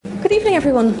evening,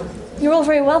 everyone. You're all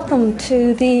very welcome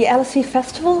to the LSE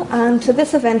Festival and to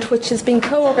this event, which is being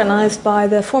co-organised by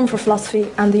the Forum for Philosophy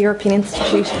and the European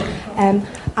Institute.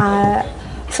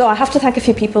 So I have to thank a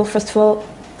few people. First of all,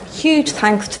 huge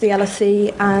thanks to the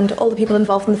LSE and all the people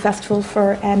involved in the festival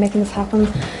for making this happen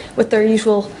with their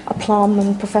usual aplomb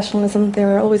and professionalism.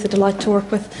 They're always a delight to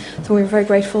work with, so we're very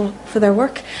grateful for their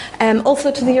work.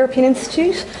 Also to the European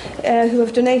Institute, who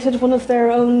have donated one of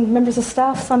their own members of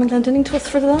staff, Simon Glendinning, to us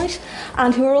for the night,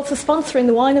 and who are also sponsoring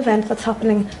the wine event that's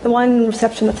happening, the wine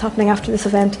reception that's happening after this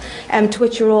event, to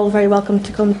which you're all very welcome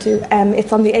to come to.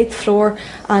 It's on the 8th floor,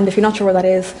 and if you're not sure where that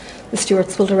is, the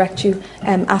stewards will direct you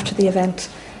after the event.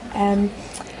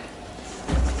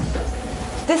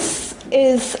 This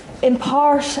is in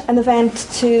part an event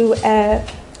to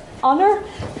honour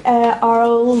our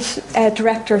old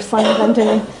director, Simon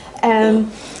Glendinning.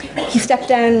 He stepped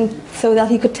down so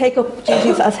that he could take up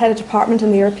duties as head of department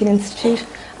in the European Institute,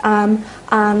 we're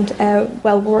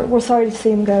sorry to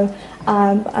see him go,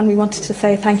 and we wanted to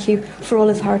say thank you for all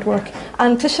his hard work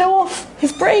and to show off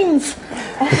his brains.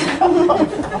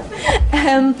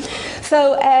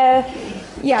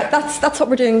 That's what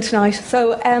we're doing tonight.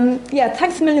 So,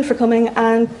 thanks a million for coming,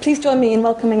 and please join me in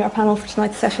welcoming our panel for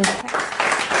tonight's session.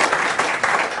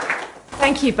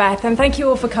 Thank you, Beth, and thank you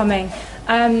all for coming.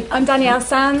 I'm Danielle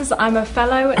Sands. I'm a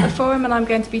fellow at the Forum, and I'm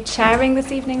going to be chairing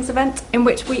this evening's event, in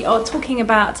which we are talking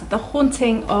about the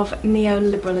haunting of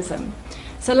neoliberalism.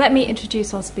 So let me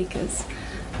introduce our speakers.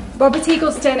 Robert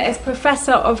Eagleston is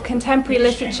Professor of Contemporary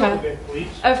Literature.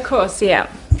 Of course, yeah.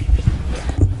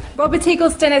 Robert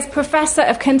Eagleston is Professor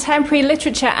of Contemporary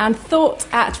Literature and Thought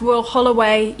at Royal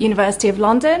Holloway, University of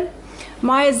London.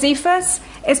 Maya Zephas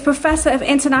is Professor of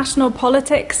International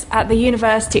Politics at the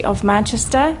University of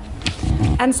Manchester.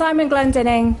 And Simon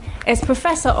Glendinning is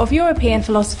Professor of European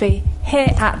Philosophy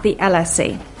here at the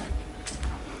LSE.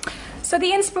 So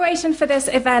the inspiration for this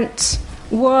event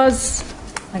was,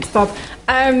 thanks Bob,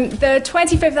 the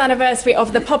 25th anniversary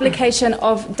of the publication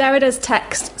of Derrida's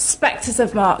text, Spectres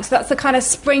of Marx. That's the kind of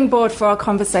springboard for our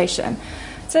conversation.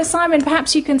 So Simon,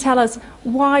 perhaps you can tell us,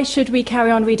 why should we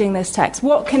carry on reading this text?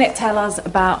 What can it tell us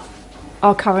about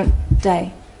our current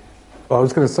day? Well, I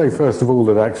was going to say, first of all,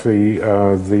 that actually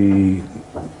the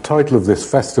title of this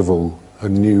festival, A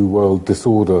New World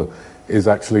Disorder, is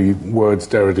actually words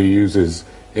Derrida uses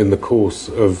in the course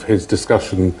of his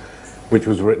discussion, which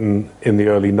was written in the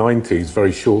early 90s,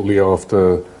 very shortly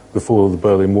after the fall of the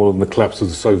Berlin Wall and the collapse of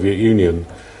the Soviet Union.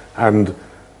 And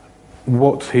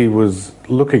what he was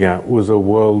looking at was a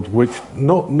world which,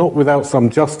 not without some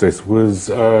justice, was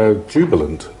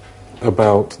jubilant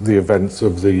about the events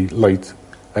of the late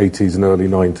 80s and early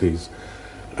 90s.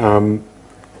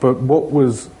 But what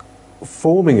was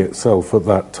forming itself at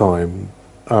that time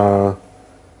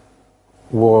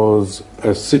was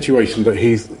a situation that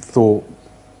he thought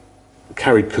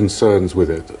carried concerns with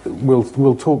it.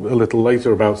 We'll talk a little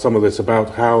later about some of this,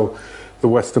 about how the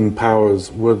Western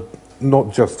powers were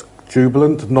not just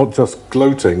jubilant, not just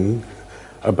gloating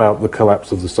about the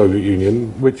collapse of the Soviet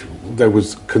Union, which there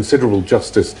was considerable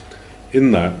justice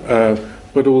in that,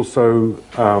 but also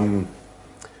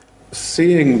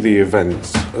seeing the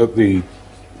events at the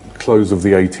close of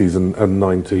the 80s and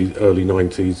 90s, early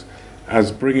 90s, as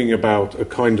bringing about a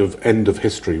kind of end of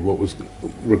history, what was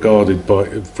regarded by,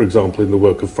 for example, in the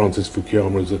work of Francis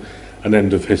Fukuyama as an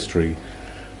end of history.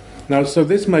 Now, so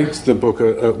this makes the book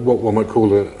what one might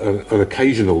call an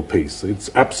occasional piece. It's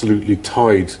absolutely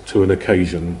tied to an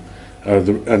occasion,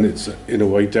 and it's, in a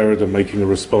way, Derrida making a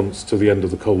response to the end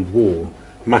of the Cold War,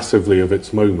 massively of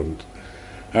its moment.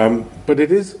 But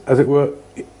it is, as it were,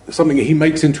 something he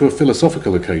makes into a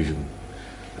philosophical occasion,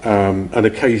 an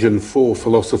occasion for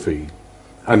philosophy.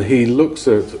 And he looks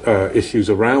at issues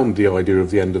around the idea of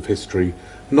the end of history,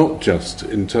 not just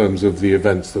in terms of the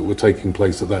events that were taking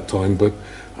place at that time, but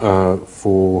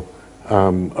for,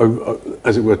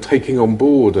 as it were, taking on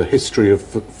board a history of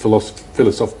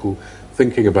philosophical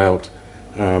thinking about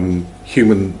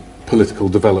human political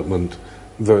development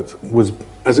that was,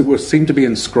 as it were, seemed to be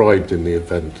inscribed in the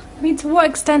event. I mean, to what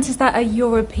extent is that a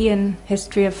European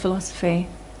history of philosophy,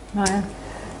 Maya?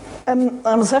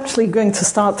 I was actually going to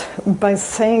start by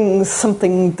saying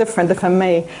something different, if I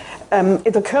may.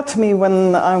 It occurred to me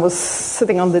when I was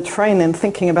sitting on the train and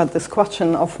thinking about this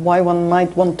question of why one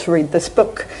might want to read this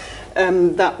book,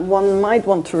 that one might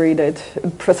want to read it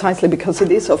precisely because it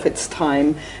is of its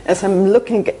time. As I'm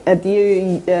looking at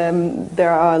you,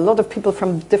 there are a lot of people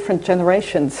from different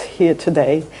generations here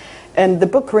today. And the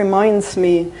book reminds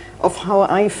me of how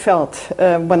I felt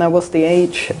when I was the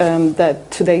age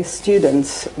that today's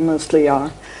students mostly are.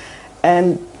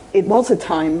 And it was a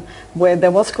time where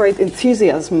there was great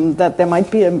enthusiasm that there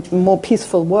might be a more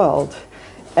peaceful world.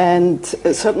 And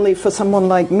certainly for someone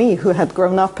like me who had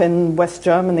grown up in West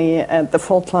Germany at the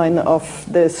fault line of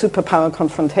the superpower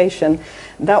confrontation,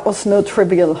 that was no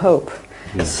trivial hope.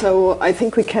 Yeah. So I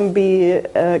think we can be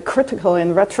critical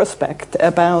in retrospect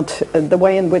about the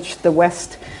way in which the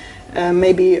West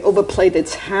maybe overplayed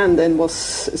its hand and was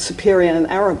superior and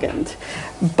arrogant.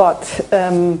 But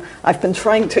I've been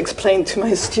trying to explain to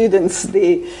my students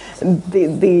the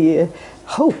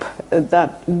hope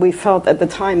that we felt at the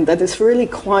time that is really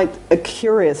quite a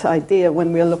curious idea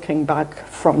when we're looking back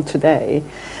from today.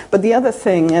 But the other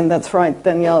thing, and that's right,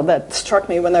 Danielle, that struck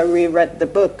me when I reread the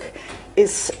book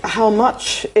is how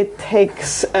much it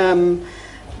takes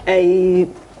a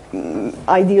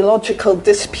ideological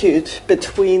dispute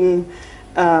between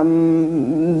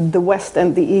the West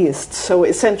and the East. So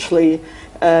essentially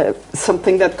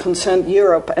something that concerned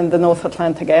Europe and the North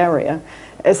Atlantic area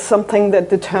as something that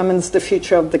determines the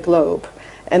future of the globe.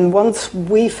 And once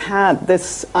we've had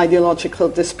this ideological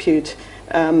dispute,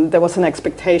 there was an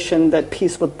expectation that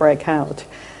peace would break out.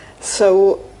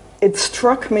 So it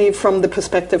struck me from the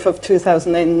perspective of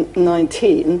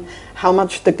 2019 how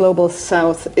much the Global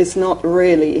South is not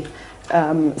really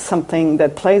something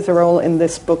that plays a role in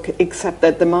this book except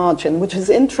at the margin, which is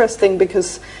interesting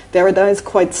because Derrida is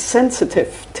quite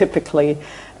sensitive typically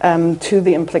to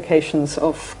the implications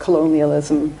of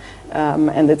colonialism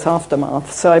and its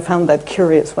aftermath. So I found that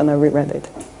curious when I reread it.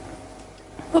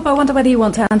 Well, I wonder whether you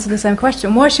want to answer the same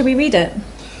question. Why should we read it?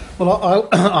 Well,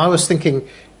 I was thinking,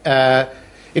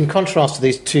 in contrast to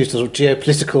these two sort of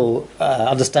geopolitical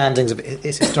understandings of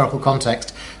its historical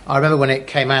context, I remember when it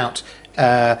came out,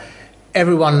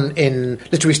 everyone in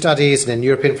literary studies and in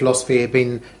European philosophy had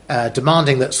been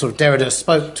demanding that sort of Derrida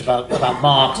spoke about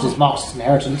Marx and his Marxist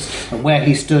inheritance and where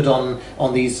he stood on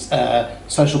these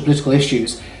social political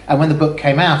issues. And when the book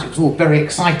came out, it was all very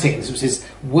exciting. This was his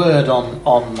word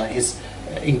on his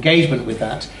engagement with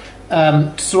that.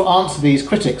 To sort of answer these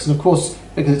critics, and of course,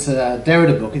 because it's a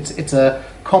Derrida book, it's a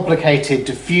complicated,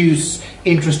 diffuse,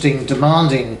 interesting,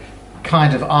 demanding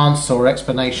kind of answer or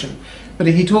explanation. But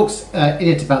he talks in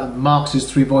it about Marx's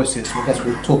three voices, and I guess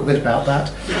we'll talk a bit about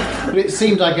that. But it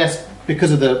seemed, I guess,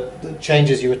 because of the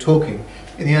changes you were talking,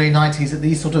 in the early 90s, that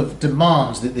these sort of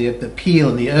demands, the appeal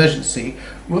and the urgency,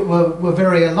 were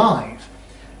very alive.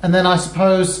 And then I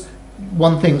suppose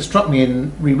one thing that struck me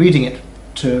in rereading it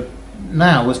to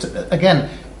now was, again,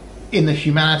 in the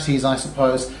humanities, I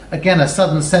suppose, again, a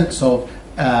sudden sense of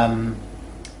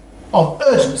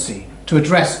urgency to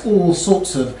address all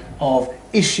sorts of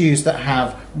issues that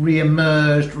have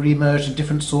re-emerged in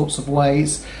different sorts of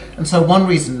ways. And so one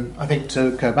reason, I think,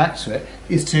 to go back to it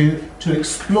is to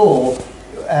explore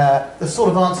the sort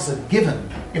of answers that are given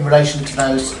in relation to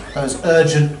those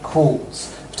urgent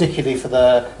calls, particularly for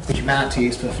the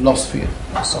humanities, for philosophy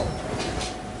and so on.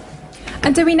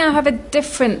 And do we now have a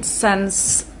different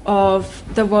sense of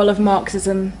the role of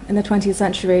Marxism in the 20th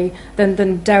century than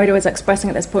Derrida was expressing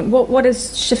at this point? What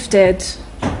has shifted?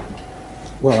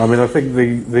 Well, I mean, I think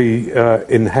the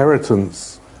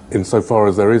inheritance, insofar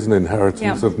as there is an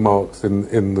inheritance of Marx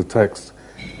in the text,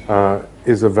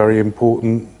 is a very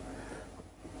important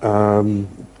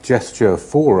gesture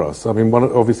for us. I mean,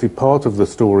 obviously part of the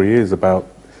story is about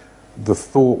the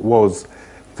thought was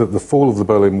that the fall of the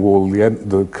Berlin Wall,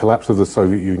 the collapse of the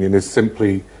Soviet Union, is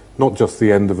simply not just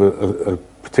the end of a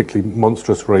particularly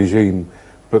monstrous regime,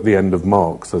 but the end of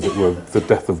Marx, as it were, the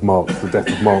death of Marx, the death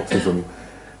of Marxism.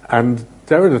 And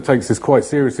Derrida takes this quite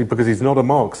seriously because he's not a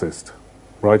Marxist,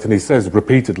 right? And he says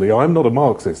repeatedly, I'm not a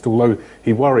Marxist, although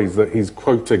he worries that he's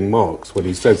quoting Marx when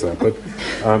he says that. But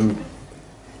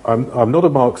I'm not a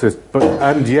Marxist,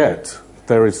 and yet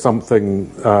there is something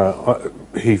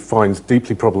he finds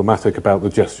deeply problematic about the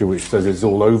gesture which says it's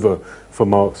all over for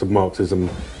Marx and Marxism.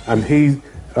 And he,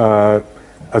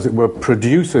 as it were,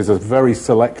 produces a very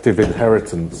selective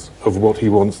inheritance of what he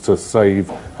wants to save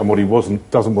and what he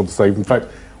doesn't want to save. In fact,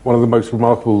 one of the most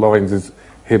remarkable lines is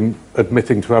him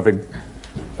admitting to having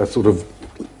a sort of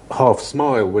half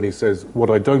smile when he says,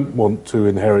 what I don't want to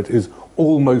inherit is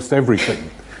almost everything,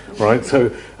 right?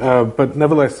 So, but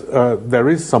nevertheless, there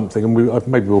is something, and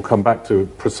maybe we'll come back to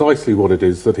precisely what it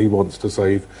is that he wants to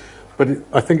save. But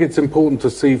I think it's important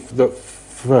to see that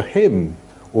for him,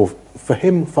 or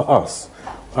for us,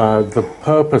 the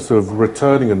purpose of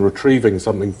returning and retrieving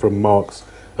something from Marx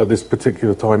at this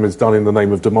particular time is done in the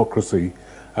name of democracy,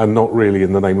 and not really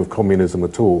in the name of communism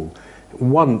at all.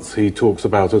 Once he talks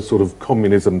about a sort of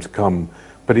communism to come,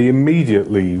 but he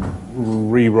immediately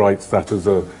rewrites that as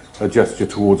a gesture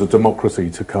towards a democracy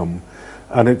to come.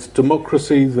 and it's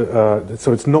democracy.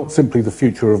 So it's not simply the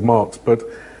future of Marx, but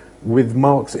with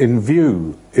Marx in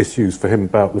view, issues for him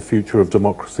about the future of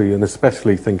democracy, and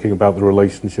especially thinking about the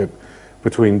relationship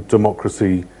between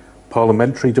democracy,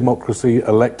 parliamentary democracy,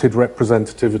 elected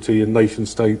representativity in nation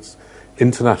states,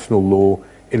 international law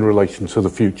in relation to the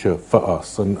future for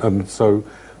us. And so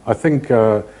I think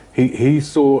he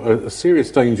saw a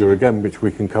serious danger, again, which we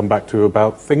can come back to,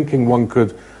 about thinking one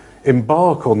could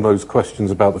embark on those questions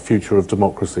about the future of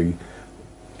democracy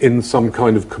in some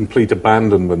kind of complete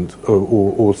abandonment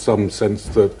or some sense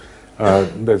that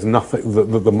there's nothing,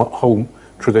 that the whole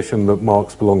tradition that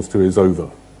Marx belongs to is over.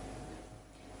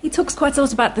 He talks quite a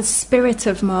lot about the spirit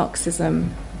of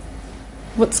Marxism.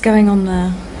 What's going on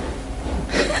there?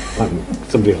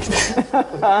 Somebody else.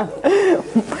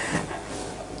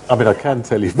 I mean, I can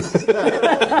tell you.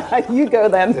 You go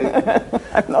then.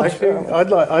 I'm not sure.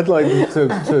 I'd like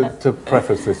to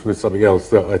preface this with something else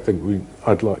that I think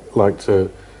I'd like to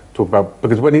talk about,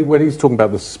 because when he's talking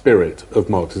about the spirit of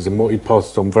Marxism, what he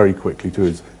passes on very quickly to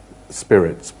is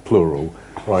spirits, plural,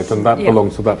 right? And that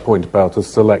belongs to that point about a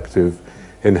selective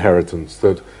inheritance,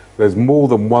 that there's more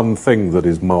than one thing that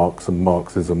is Marx and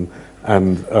Marxism,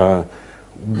 and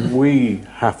we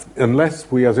have,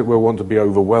 unless we, as it were, want to be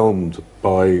overwhelmed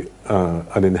by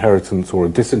an inheritance or a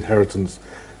disinheritance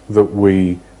that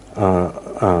we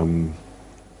don't,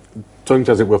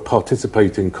 as it were,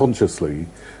 participate in consciously,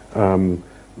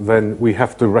 then we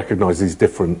have to recognise these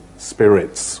different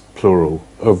spirits, plural,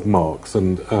 of Marx.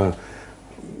 And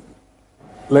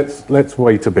let's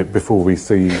wait a bit before we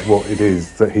see what it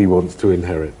is that he wants to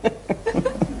inherit.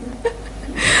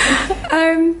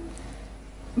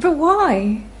 But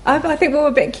why? I think we're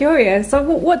a bit curious.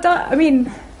 So I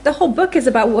mean, the whole book is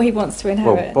about what he wants to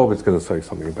inherit. Well, Bob is going to say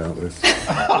something about this.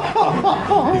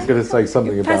 He's going to say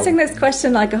something about... Pressing this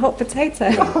question like a hot potato.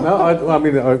 No, I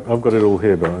mean, I've got it all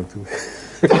here, but...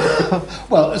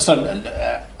 Well, so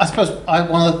I suppose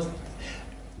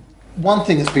one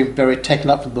thing that's been very taken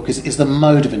up from the book is the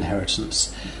mode of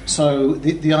inheritance. So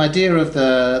the idea of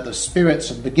the spirits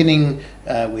at the beginning,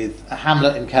 with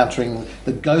Hamlet encountering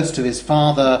the ghost of his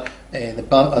father in the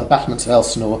battlements of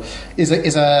Elsinore,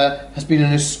 has been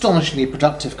an astonishingly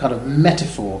productive kind of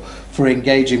metaphor for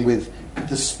engaging with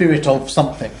the spirit of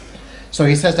something. So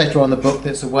he says later on in the book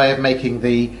that it's a way of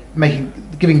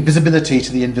giving visibility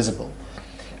to the invisible.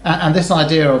 And this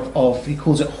idea of, he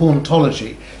calls it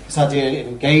hauntology, this idea of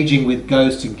engaging with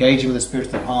ghosts, engaging with the spirit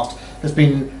of the past, has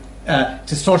been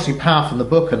astonishingly powerful in the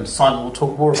book, and Simon will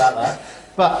talk more about that.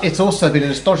 But it's also been an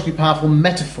astonishingly powerful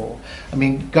metaphor. I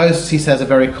mean, ghosts, he says, are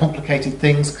very complicated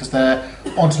things because they're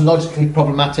ontologically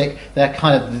problematic. They're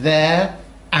kind of there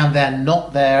and they're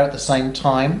not there at the same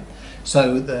time.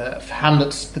 So the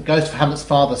ghost of Hamlet's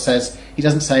father says, he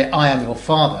doesn't say, I am your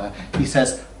father. He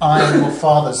says, I am your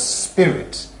father's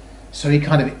spirit. So he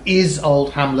kind of is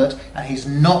old Hamlet, and he's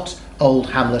not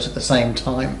old Hamlet at the same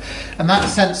time. And that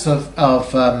sense of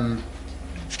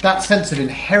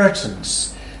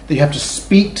inheritance, that you have to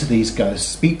speak to these ghosts,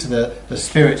 speak to the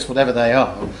spirits, whatever they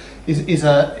are, is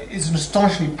an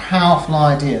astonishingly powerful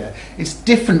idea. It's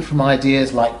different from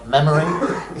ideas like memory,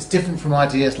 it's different from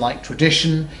ideas like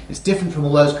tradition, it's different from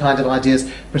all those kinds of ideas,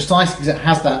 precisely because it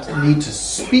has that need to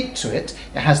speak to it,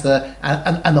 it has the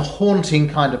haunting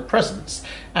kind of presence.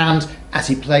 And as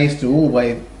he plays through all the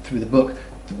way through the book,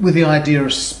 with the idea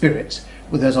of spirit,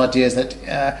 with those ideas that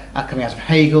are coming out of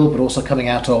Hegel, but also coming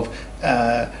out of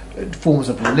forms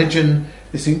of religion,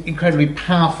 this incredibly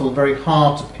powerful, very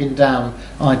hard to pin down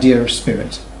idea of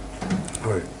spirit.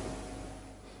 Right.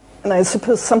 And I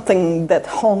suppose something that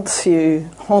haunts you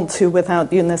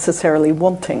without you necessarily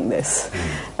wanting this.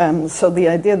 So the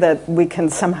idea that we can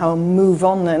somehow move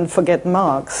on and forget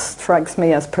Marx strikes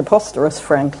me as preposterous,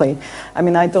 frankly. I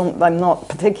mean, I'm not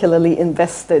particularly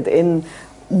invested in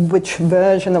which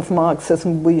version of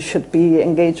Marxism we should be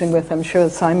engaging with. I'm sure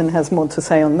Simon has more to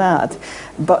say on that.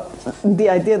 But the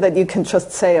idea that you can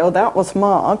just say, oh, that was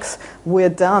Marx, we're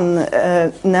done,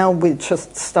 now we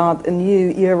just start a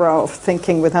new era of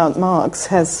thinking without Marx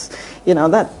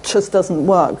that just doesn't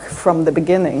work from the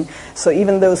beginning. So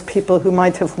even those people who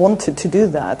might have wanted to do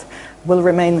that will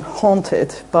remain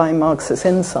haunted by Marx's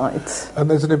insights. And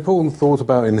there's an important thought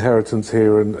about inheritance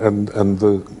here and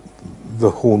the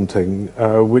haunting,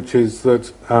 which is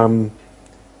that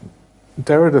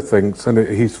Derrida thinks, and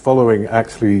he's following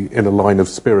actually in a line of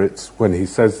spirits when he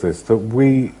says this, that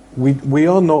we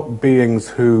are not beings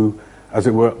who, as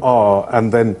it were, are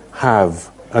and then have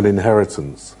an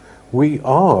inheritance. We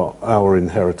are our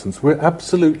inheritance. We're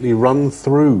absolutely run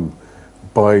through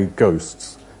by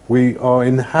ghosts. We are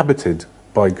inhabited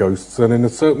by ghosts, and in a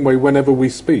certain way, whenever we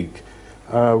speak,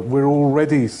 we're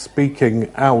already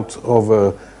speaking out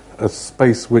of a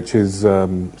space which is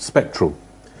spectral.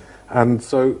 And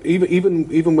so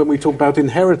even when we talk about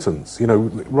inheritance,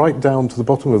 right down to the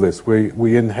bottom of this,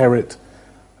 we inherit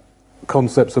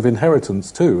concepts of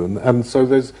inheritance too. And so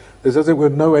there's as it were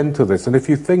no end to this. And if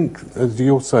you think, as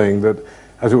you're saying, that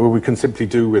as it were we can simply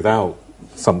do without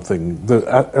something, that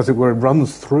as it were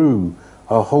runs through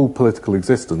our whole political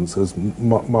existence, as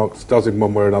Marx does in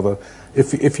one way or another,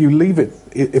 if you leave it,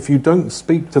 if you don't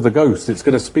speak to the ghost, it's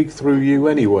going to speak through you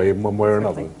anyway in one way or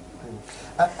another.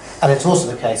 And it's also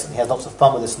the case, and he has lots of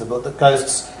fun with this in the book, that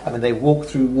ghosts, they walk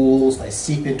through walls, they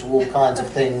seep into all kinds of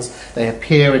things, they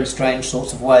appear in strange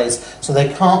sorts of ways, so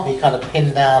they can't be kind of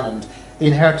pinned down, and the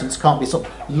inheritance can't be sort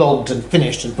of logged and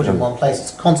finished and put in one place.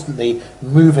 It's constantly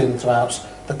moving throughout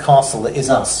the castle that is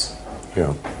us.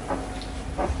 Yeah.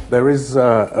 There is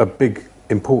a big,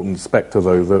 important spectre,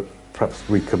 though, that perhaps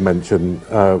we could mention,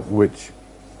 which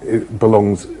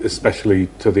belongs especially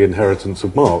to the inheritance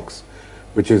of Marx,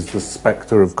 which is the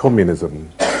spectre of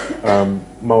communism.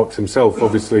 Marx himself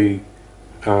obviously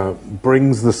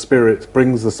brings the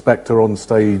spectre on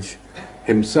stage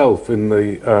himself in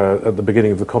at the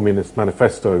beginning of the Communist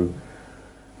Manifesto.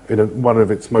 In one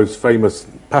of its most famous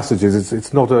passages,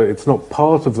 it's not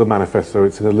part of the manifesto.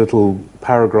 It's in a little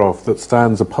paragraph that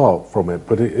stands apart from it.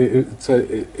 But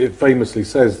it famously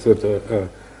says that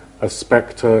a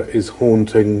spectre is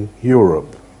haunting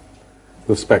Europe,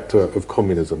 the spectre of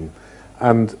communism.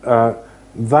 And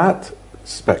that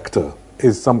spectre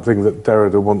is something that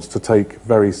Derrida wants to take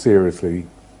very seriously,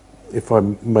 if I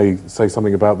may say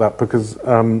something about that, because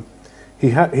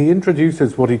he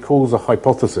introduces what he calls a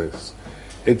hypothesis.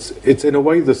 It's in a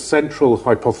way the central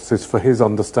hypothesis for his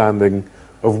understanding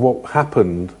of what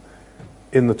happened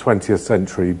in the 20th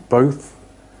century, both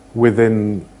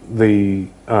within the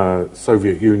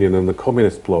Soviet Union and the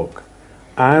Communist bloc,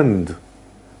 and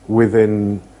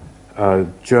within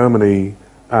Germany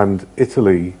and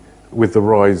Italy with the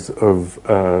rise of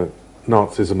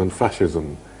Nazism and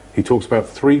fascism. He talks about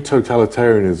three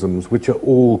totalitarianisms which are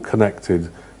all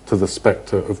connected to the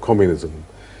spectre of communism.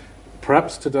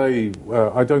 Perhaps today,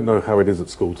 I don't know how it is at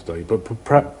school today, but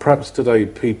perhaps today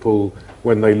people,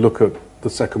 when they look at the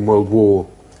Second World War,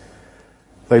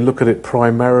 they look at it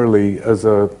primarily as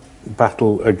a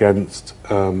battle against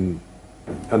a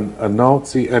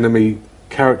Nazi enemy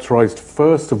characterized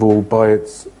first of all by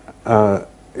its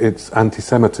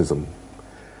anti-Semitism.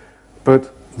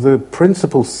 But the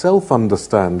principal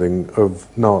self-understanding of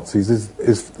Nazis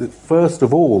is first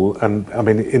of all, and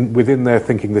within their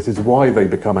thinking this is why they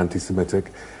become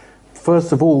anti-Semitic,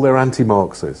 first of all they're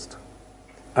anti-Marxist.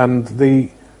 And the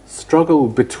struggle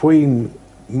between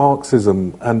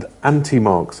Marxism and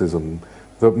anti-Marxism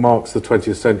that marks the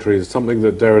 20th century is something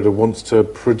that Derrida wants to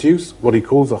produce what he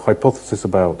calls a hypothesis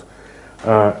about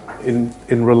in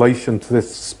relation to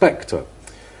this spectre.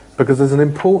 Because there's an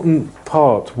important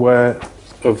part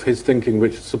of his thinking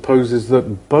which supposes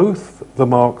that both the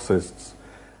Marxists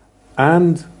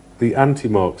and the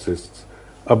anti-Marxists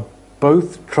are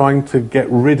both trying to get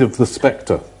rid of the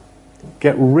spectre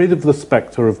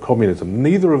of communism.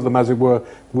 Neither of them, as it were,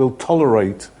 will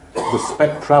tolerate the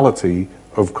spectrality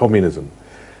of communism.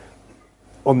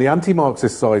 On the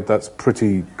anti-Marxist side, that's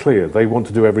pretty clear. They want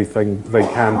to do everything they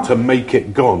can to make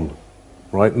it gone,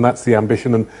 right? And that's the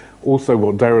ambition. And also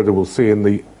what Derrida will see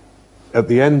at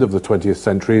the end of the 20th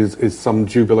century is some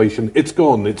jubilation. It's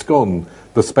gone,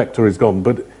 the spectre is gone.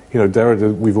 But,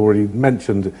 Derrida, we've already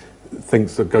mentioned,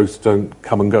 thinks that ghosts don't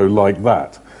come and go like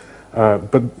that.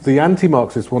 But the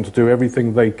anti-Marxists want to do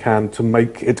everything they can to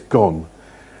make it gone.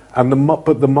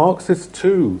 But the Marxists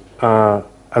too,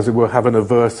 as it were, have an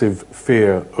aversive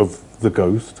fear of the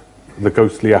ghost, the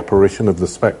ghostly apparition of the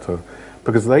spectre,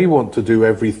 because they want to do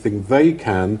everything they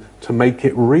can to make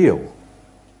it real.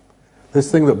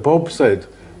 This thing that Bob said,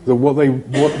 that what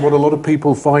a lot of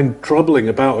people find troubling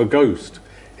about a ghost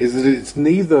is that it's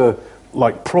neither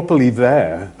properly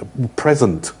there,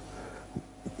 present,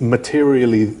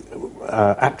 materially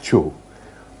actual,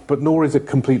 but nor is it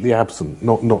completely absent,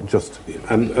 not just.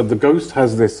 And the ghost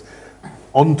has this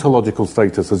ontological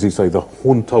status, as you say, the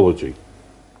hauntology.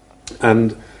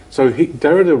 And so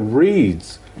Derrida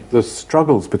reads the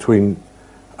struggles between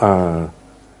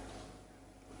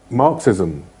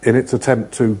Marxism in its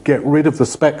attempt to get rid of the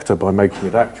spectre by making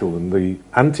it actual, and the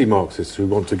anti-Marxists who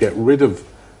want to get rid of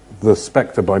the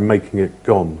spectre by making it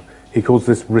gone. He calls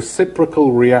this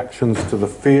reciprocal reactions to the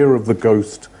fear of the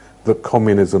ghost that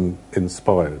communism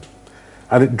inspired.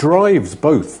 And it drives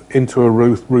both into a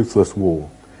ruthless war,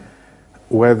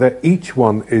 where each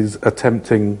one is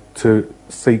attempting to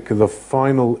seek the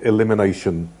final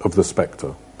elimination of the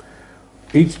spectre.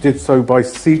 each did so by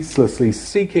ceaselessly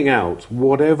seeking out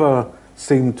whatever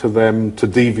seemed to them to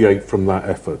deviate from that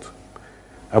effort.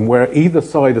 And where either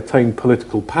side attained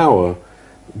political power,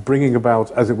 bringing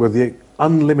about, as it were, the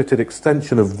unlimited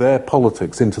extension of their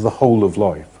politics into the whole of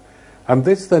life. And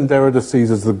this then Derrida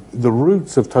sees as the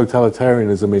roots of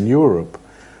totalitarianism in Europe,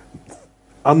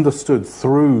 understood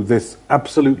through this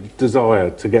absolute desire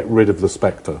to get rid of the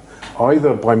spectre,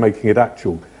 either by making it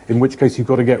actual, in which case you've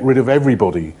got to get rid of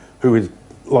everybody who is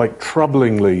like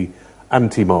troublingly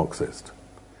anti-Marxist,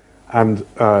 and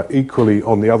equally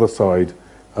on the other side,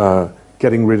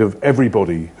 getting rid of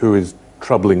everybody who is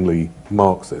troublingly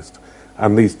Marxist.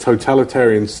 And these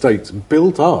totalitarian states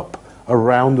built up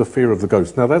around the fear of the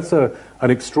ghost. Now that's an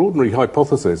extraordinary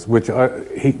hypothesis, which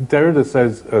Derrida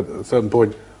says at a certain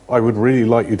point, I would really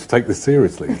like you to take this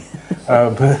seriously,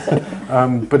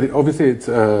 but obviously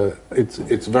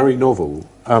it's very novel.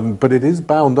 But it is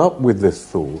bound up with this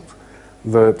thought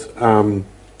that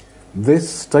this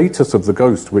status of the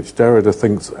ghost, which Derrida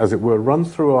thinks, as it were,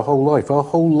 runs through our whole life. Our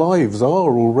whole lives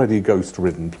are already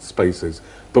ghost-ridden spaces,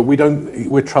 but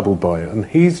we're troubled by it. And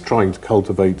he's trying to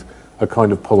cultivate a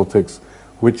kind of politics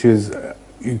which is,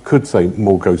 you could say,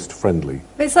 more ghost-friendly.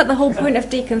 But it's like the whole point of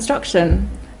deconstruction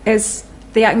is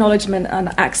the acknowledgement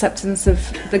and acceptance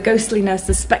of the ghostliness,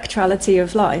 the spectrality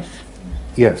of life.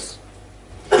 Yes.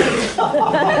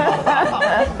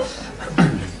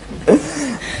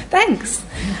 Thanks.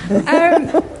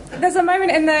 There's a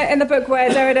moment in the book where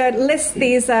Derrida lists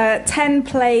these 10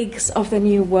 plagues of the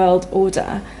New World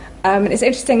Order. It's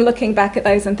interesting looking back at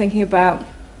those and thinking about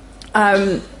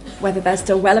whether they're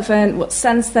still relevant, what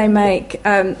sense they make.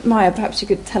 Maya, perhaps you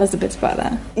could tell us a bit about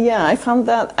that. Yeah, I found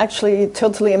that actually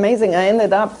totally amazing. I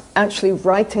ended up actually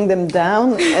writing them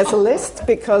down as a list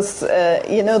because,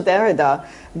 Derrida,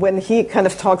 when he kind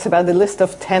of talks about the list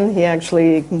of 10, he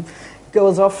actually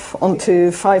goes off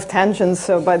onto 5 tangents.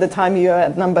 So by the time you're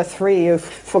at number 3, you've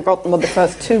forgotten what the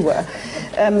first 2 were.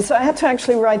 So I had to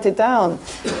actually write it down.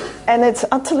 And it's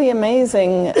utterly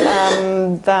amazing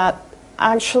that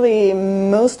actually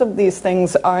most of these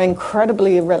things are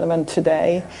incredibly relevant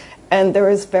today, and there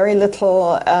is very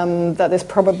little that is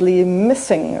probably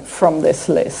missing from this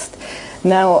list.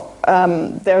 Now,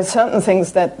 there are certain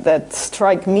things that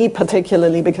strike me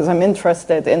particularly because I'm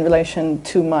interested in relation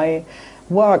to my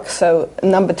work. So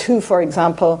number 2, for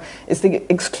example, is the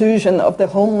exclusion of the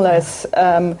homeless,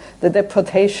 the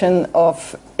deportation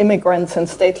of immigrants and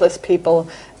stateless people,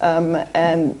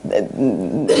 and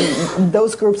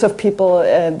those groups of people,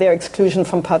 their exclusion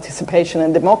from participation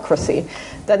in democracy.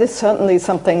 That is certainly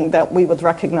something that we would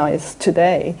recognize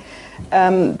today.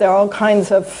 There are all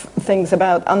kinds of things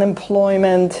about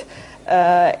unemployment,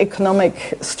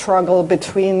 economic struggle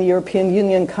between European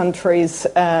Union countries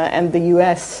and the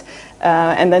US.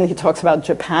 And then he talks about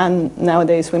Japan.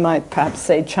 Nowadays we might perhaps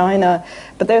say China.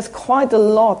 But there's quite a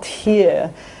lot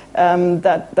here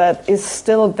that is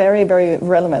still very, very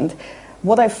relevant.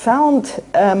 What I found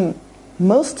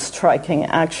most striking,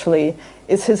 actually,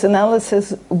 is his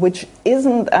analysis, which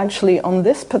isn't actually on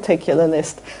this particular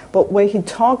list, but where he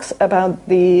talks about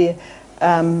the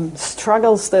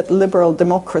struggles that liberal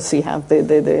democracy have,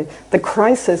 the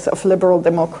crisis of liberal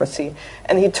democracy.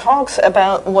 And he talks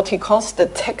about what he calls the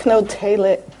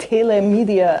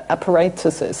techno-tele-media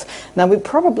apparatuses. Now, we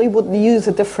probably would use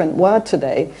a different word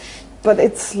today, but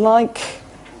it's like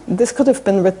this could have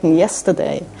been written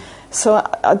yesterday. So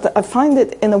I find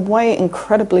it, in a way,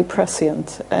 incredibly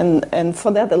prescient. And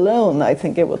for that alone, I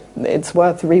think it's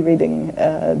worth rereading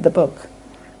the book.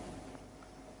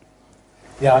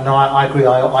 Yeah, no, I agree.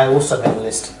 I also made a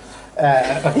list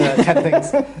of the 10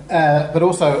 things,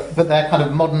 but they're kind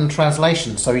of modern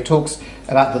translations. So he talks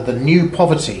about the new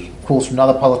poverty, of course, from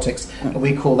other politics, and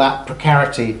we call that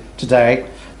precarity today.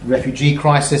 The refugee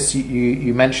crisis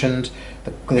you mentioned,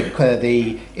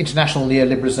 the international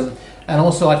neoliberalism, and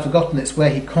also I'd forgotten it's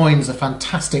where he coins a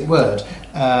fantastic word,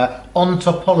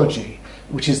 ontopology,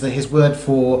 which is his word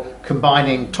for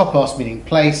combining topos, meaning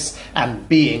place, and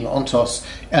being, ontos.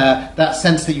 That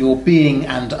sense that your being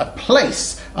and a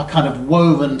place are kind of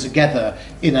woven together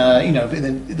in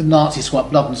the Nazis call it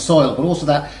blood and soil, but also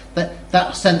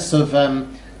that sense of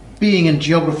being and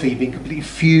geography being completely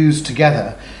fused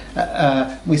together.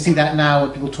 We see that now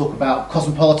when people talk about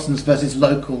cosmopolitans versus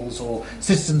locals or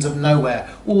citizens of nowhere.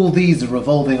 All these are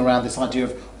revolving around this idea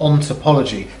of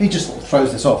ontopology. He just sort of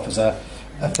throws this off as a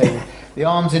thing. The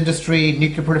arms industry,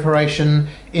 nuclear proliferation,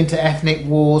 inter-ethnic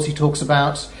wars. He talks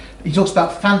about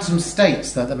phantom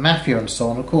states, the mafia, and so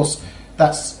on. Of course,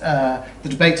 that's the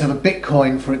debates over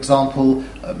Bitcoin, for example,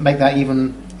 make that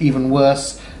even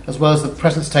worse, as well as the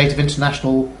present state of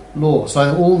international law.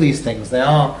 So all these things, they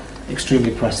are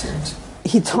extremely prescient.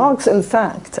 He talks, in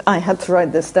fact, I had to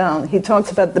write this down, he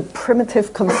talks about the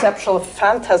primitive conceptual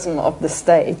phantasm of the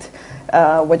state,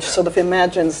 which sort of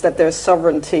imagines that there's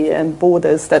sovereignty and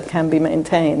borders that can be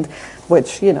maintained,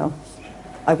 which, you know,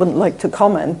 I wouldn't like to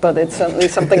comment, but it's certainly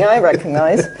something I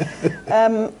recognize.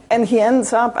 And he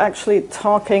ends up actually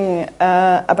talking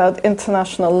about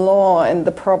international law and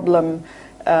the problem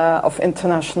of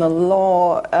international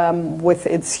law with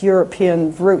its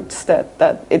European roots,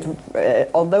 that it,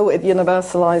 although it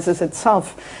universalizes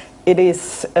itself, it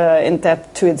is in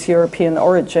debt to its European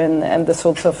origin and the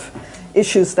sorts of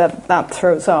issues that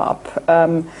throws up.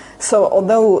 So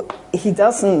although he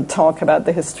doesn't talk about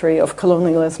the history of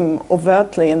colonialism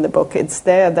overtly in the book, it's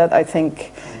there that I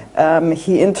think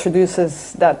he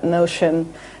introduces that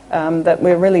notion that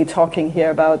we're really talking here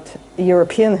about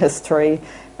European history,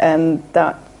 and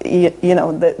that, you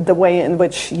know, the way in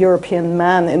which European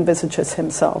man envisages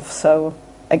himself. So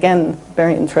again,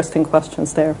 very interesting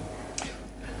questions there.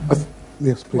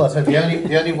 Yes, please. Well, so the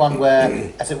only one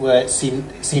where, as it were, it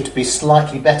seemed to be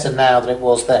slightly better now than it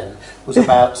was then was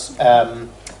about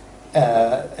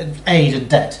aid and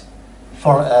debt,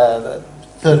 for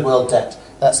third world debt.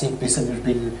 That seemed to be something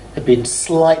that had been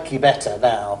slightly better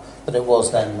now than it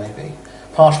was then, maybe.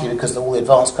 Partially because all the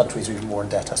advanced countries are even more in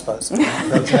debt, I suppose. We've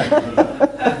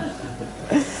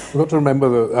got to remember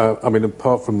that, I mean,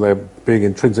 apart from their being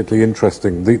intrinsically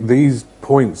interesting, these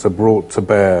points are brought to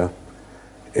bear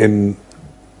in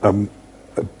at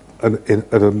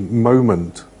a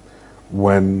moment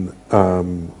when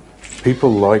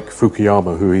people like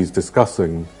Fukuyama, who he's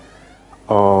discussing,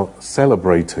 are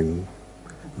celebrating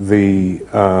the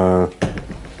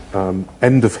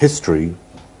end of history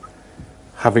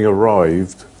having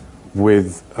arrived,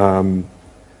 with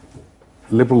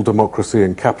liberal democracy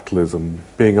and capitalism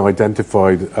being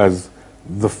identified as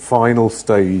the final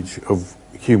stage of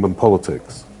human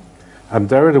politics. And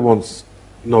Derrida wants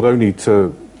not only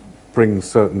to bring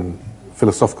certain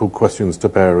philosophical questions to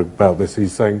bear about this,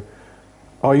 he's saying,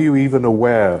 are you even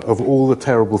aware of all the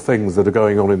terrible things that are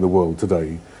going on in the world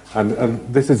today? And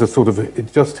this is a sort of,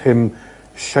 it's just him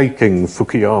shaking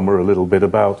Fukuyama a little bit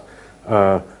about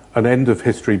an end of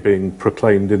history being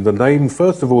proclaimed in the name,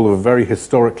 first of all, of a very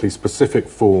historically specific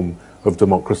form of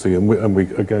democracy, and we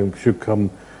again should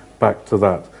come back to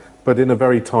that, but in a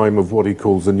very time of what he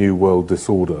calls a new world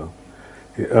disorder.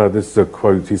 This is a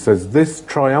quote. He says, "This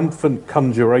triumphant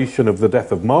conjuration of the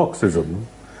death of Marxism,"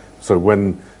 so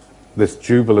when this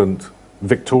jubilant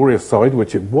victorious side,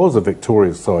 which it was a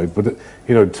victorious side, but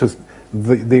you know, to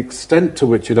the extent to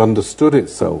which it understood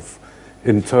itself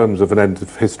in terms of an end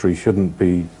of history shouldn't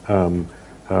be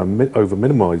over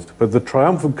minimized. But the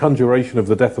triumphant conjuration of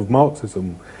the death of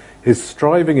Marxism is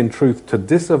striving in truth to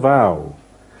disavow,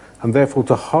 and therefore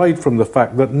to hide from, the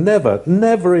fact that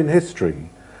never in history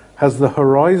has the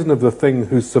horizon of the thing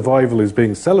whose survival is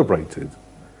being celebrated,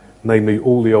 namely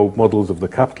all the old models of the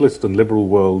capitalist and liberal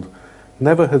world,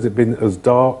 never has it been as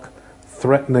dark,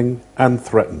 threatening, and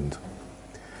threatened.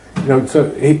 You know, so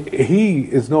he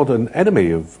is not an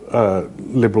enemy of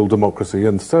liberal democracy,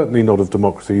 and certainly not of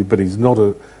democracy, but he's not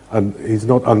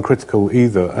uncritical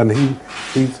either. And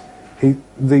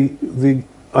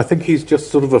I think he's just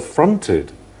sort of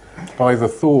affronted by the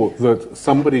thought that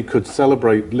somebody could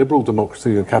celebrate liberal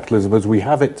democracy and capitalism as we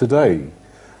have it today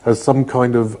as some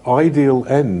kind of ideal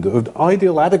end, of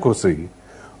ideal adequacy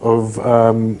of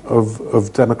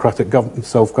democratic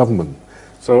self-government.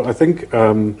 So I think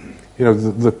you know,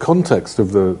 the context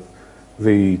of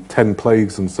the 10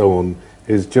 plagues and so on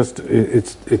is just,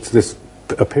 it's this,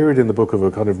 a period in the book of a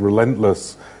kind of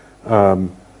relentless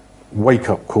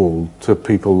wake-up call to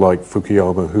people like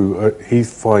Fukuyama, who he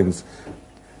finds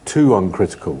too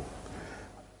uncritical.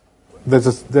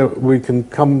 We can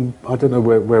come, I don't know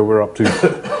where we're up to.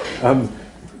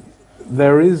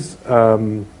 There is, I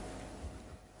mean,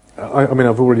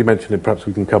 I've already mentioned it, perhaps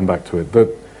we can come back to it, but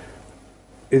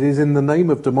it is in the name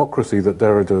of democracy that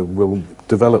Derrida will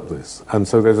develop this. And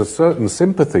so there's a certain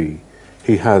sympathy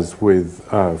he has with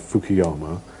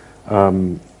Fukuyama.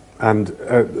 And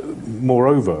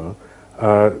moreover,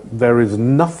 there is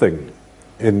nothing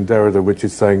in Derrida which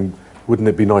is saying, wouldn't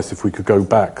it be nice if we could go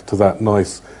back to that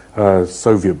nice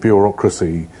Soviet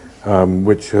bureaucracy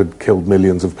which had killed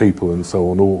millions of people and so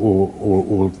on,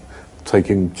 or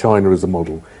taking China as a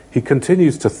model. He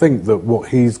continues to think that what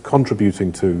he's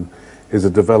contributing to is a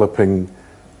developing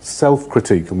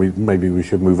self-critique, and maybe we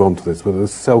should move on to this, but a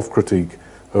self-critique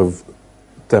of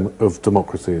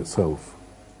democracy itself.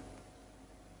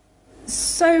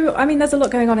 So, I mean, there's a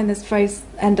lot going on in this phrase,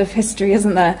 end of history,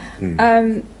 isn't there?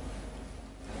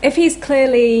 If he's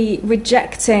clearly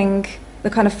rejecting the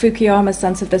kind of Fukuyama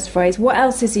sense of this phrase. What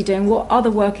else is he doing? What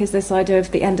other work is this idea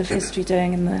of the end of history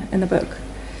doing in the book?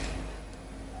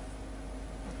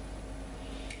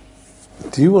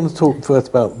 Do you want to talk first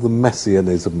about the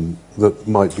messianism that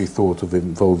might be thought of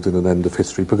involved in an end of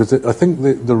history? Because I think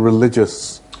the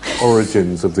religious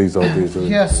origins of these ideas are...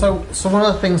 Yeah, so one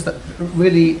of the things that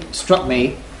really struck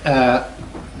me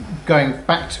going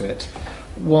back to it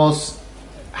was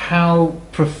how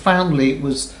profoundly it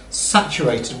was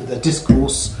saturated with the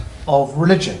discourse of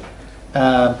religion.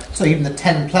 So even the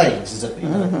 10 plagues,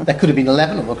 there could have been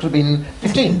 11 or there could have been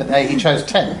 15, but he chose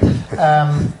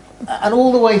 10. And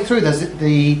all the way through, there's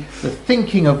the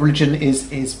thinking of religion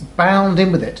is bound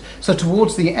in with it. So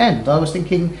towards the end, I was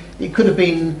thinking it could have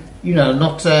been,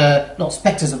 not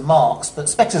spectres of Marx, but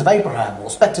spectres of Abraham or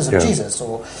spectres of Jesus,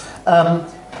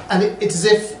 and it's as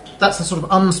if that's a sort of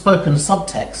unspoken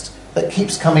subtext that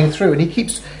keeps coming through, and he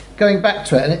keeps going back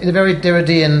to it in a very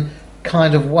Derridean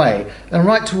kind of way. And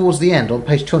right towards the end, on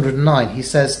page 209, he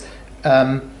says,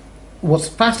 what's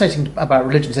fascinating about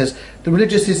religion, he says, the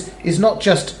religious is not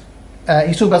just...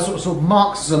 he's talking about sort of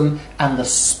Marxism and the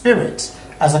spirit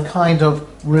as a kind of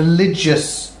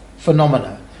religious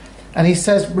phenomena. And he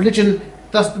says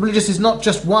thus the religious is not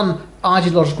just one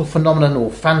ideological phenomenon or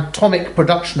phantomic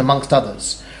production amongst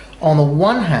others. On the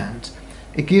one hand,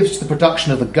 it gives to the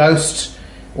production of the ghost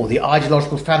or the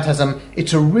ideological phantasm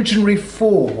its originary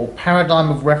form or paradigm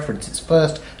of reference, its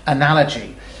first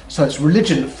analogy. So it's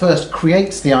religion that first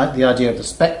creates the idea of the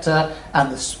spectre,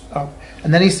 and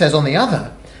then he says on the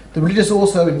other, the religious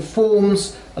also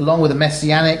informs, along with the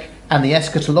messianic and the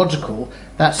eschatological,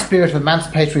 that spirit of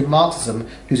emancipatory Marxism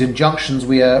whose injunctions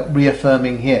we are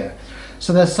reaffirming here.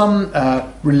 So there's some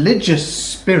religious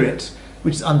spirit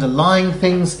which is underlying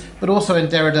things, but also in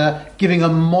Derrida giving a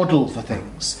model for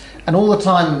things. And all the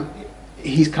time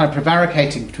he's kind of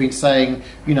prevaricating between saying,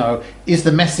 is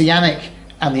the messianic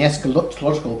and the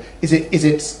eschatological, is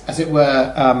it as it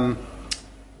were...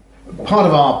 part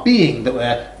of our being that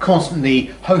we're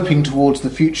constantly hoping towards the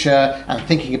future and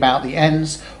thinking about the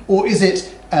ends, or is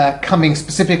it coming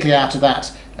specifically out of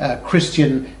that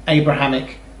Christian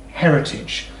Abrahamic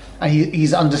heritage?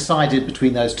 He's undecided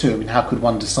between those two. I mean, how could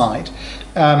one decide?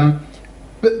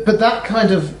 But that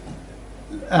kind of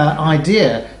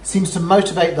idea seems to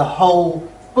motivate the whole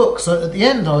book. So at the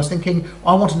end, I was thinking,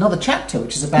 I want another chapter,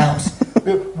 which is about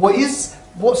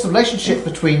what's the relationship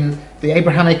between the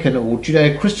Abrahamic and or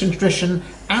Judeo-Christian tradition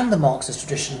and the Marxist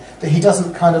tradition that he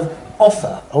doesn't kind of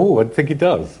offer? Oh, I think he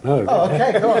does. No. Oh,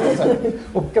 okay, go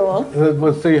on. Go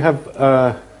on. So you have,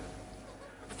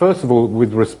 first of all,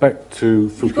 with respect to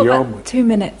Fukuyama... You've got about 2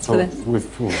 minutes for this.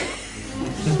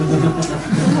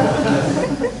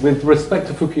 With respect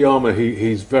to Fukuyama,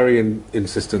 he's very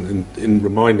insistent in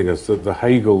reminding us that the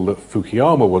Hegel that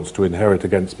Fukuyama wants to inherit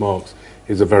against Marx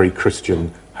is a very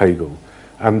Christian Hegel.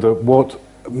 And that what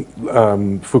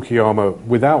Fukuyama,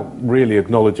 without really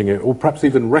acknowledging it, or perhaps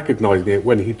even recognizing it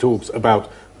when he talks about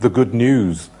the good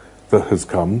news that has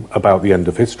come about the end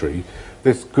of history,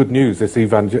 this good news, this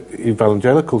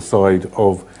evangelical side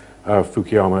of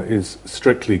Fukuyama is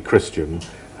strictly Christian.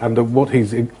 And what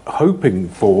he's hoping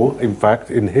for, in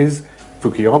fact, in his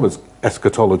Fukuyama's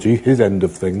eschatology, his end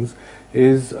of things,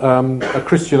 is a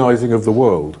Christianizing of the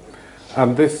world.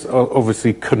 And this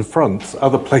obviously confronts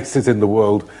other places in the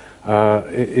world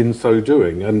in so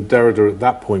doing. And Derrida at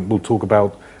that point will talk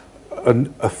about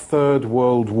a third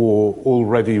world war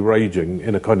already raging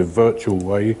in a kind of virtual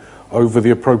way over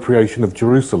the appropriation of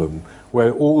Jerusalem,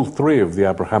 where all three of the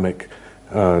Abrahamic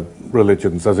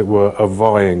religions, as it were, are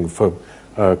vying for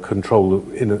control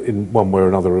in one way or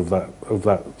another of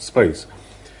that space.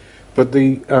 But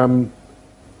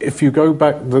if you go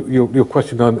back, your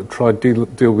question, I'll try and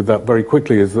deal with that very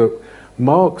quickly, is that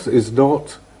Marx is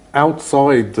not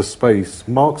outside the space.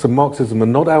 Marx and Marxism are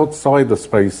not outside the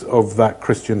space of that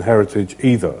Christian heritage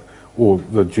either, or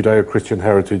the Judeo-Christian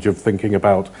heritage of thinking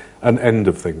about an end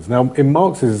of things. Now, in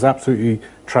Marx, it is absolutely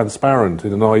transparent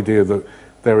in an idea that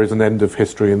there is an end of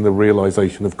history in the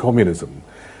realization of communism.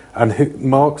 And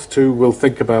Marx, too, will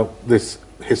think about this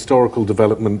historical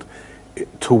development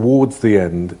towards the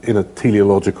end in a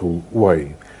teleological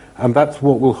way. And that's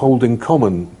what will hold in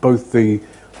common both the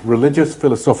religious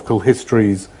philosophical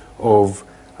histories of,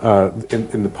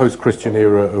 in the post-Christian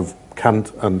era, of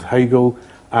Kant and Hegel,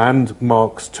 and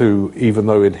Marx too, even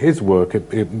though in his work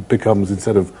it becomes,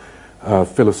 instead of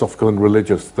philosophical and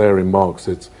religious, there in Marx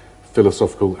it's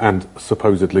philosophical and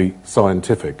supposedly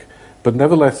scientific. But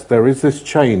nevertheless, there is this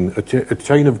chain, a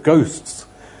chain of ghosts.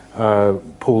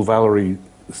 Paul Valery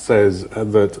says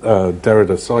that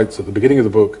Derrida cites at the beginning of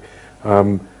the book,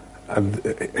 and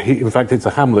in fact it's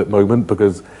a Hamlet moment,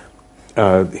 because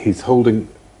he's holding.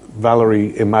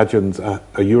 Valerie imagines a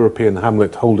European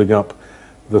Hamlet holding up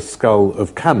the skull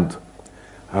of Kant,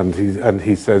 and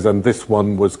he says, and this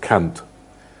one was Kant,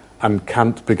 and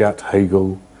Kant begat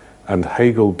Hegel, and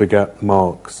Hegel begat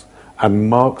Marx, and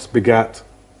Marx begat ...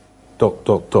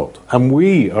 And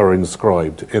we are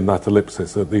inscribed in that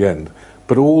ellipsis at the end.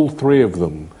 But all three of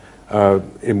them,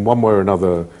 in one way or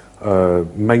another,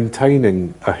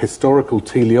 maintaining a historical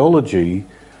teleology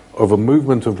of a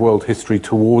movement of world history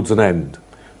towards an end.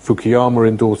 Fukuyama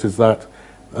endorses that,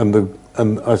 and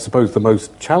I suppose the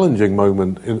most challenging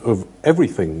moment of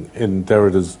everything in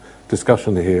Derrida's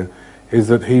discussion here is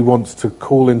that he wants to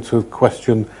call into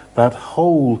question that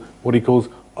whole, what he calls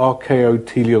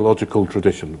archaeo-teleological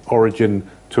tradition, origin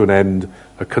to an end,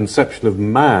 a conception of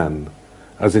man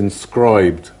as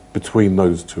inscribed between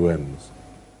those two ends.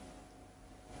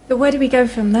 But where do we go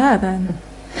from there, then?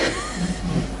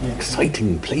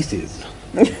 Exciting places.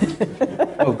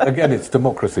 Well, again, it's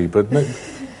democracy, but do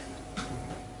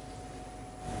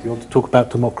you want to talk about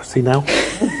democracy now?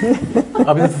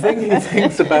 I mean, the thing he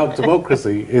thinks about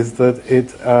democracy is that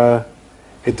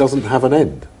it doesn't have an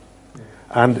end.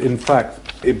 And in fact,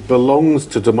 it belongs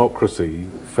to democracy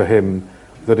for him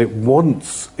that it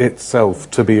wants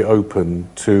itself to be open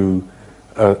to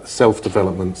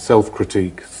self-development,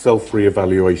 self-critique,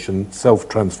 self-re-evaluation,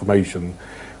 self-transformation,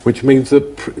 which means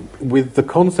that with the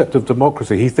concept of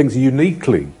democracy, he thinks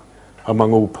uniquely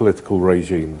among all political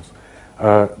regimes.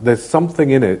 There's something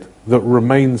in it that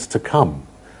remains to come.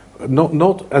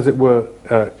 Not as it were,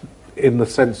 in the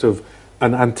sense of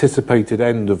an anticipated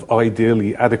end of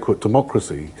ideally adequate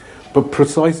democracy, but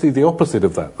precisely the opposite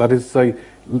of that. That is to say,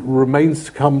 remains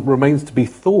to come, remains to be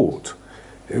thought.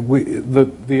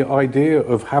 The idea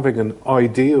of having an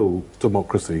ideal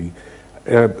democracy,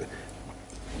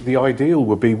 the ideal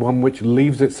would be one which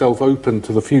leaves itself open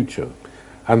to the future.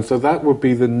 And so that would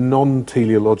be the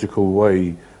non-teleological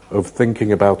way of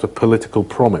thinking about a political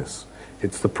promise.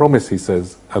 It's the promise, he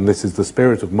says, and this is the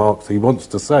spirit of Marx he wants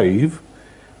to save,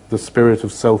 the spirit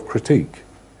of self-critique.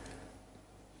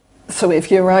 So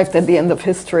if you arrived at the end of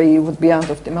history, you would be out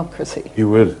of democracy? You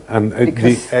would. And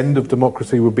the end of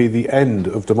democracy would be the end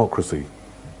of democracy.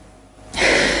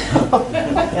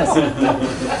 Yes.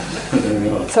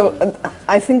 So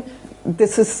I think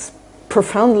this is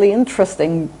profoundly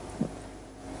interesting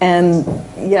and,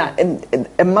 yeah,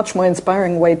 a much more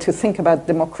inspiring way to think about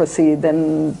democracy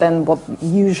than what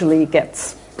usually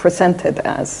gets presented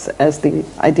as the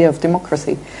idea of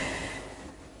democracy.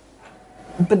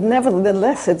 But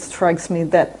nevertheless, it strikes me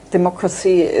that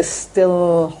democracy is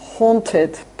still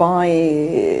haunted by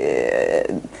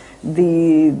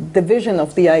the vision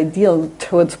of the ideal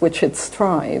towards which it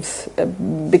strives.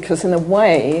 Because in a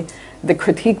way, the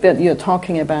critique that you're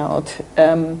talking about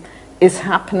is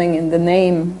happening in the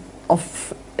name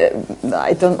of,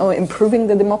 I don't know, improving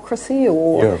the democracy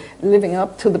or living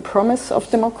up to the promise of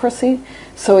democracy.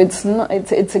 So it's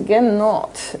again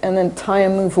not an entire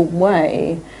move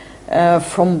away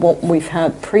from what we've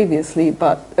had previously,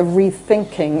 but a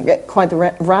rethinking, quite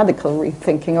a radical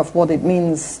rethinking of what it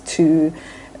means to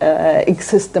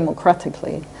exist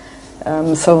democratically.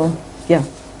 So, yeah.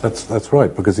 That's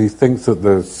right, because he thinks that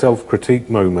the self-critique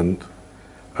moment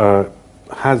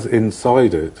has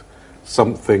inside it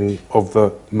something of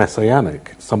the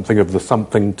messianic, something of the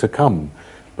something to come,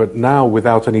 but now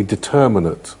without any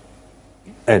determinate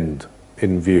end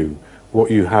in view. What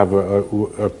you have,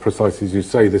 precisely as you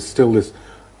say, there's still this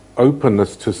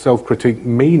openness to self-critique,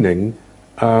 meaning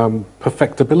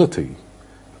perfectibility,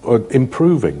 or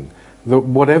improving. That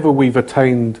whatever we've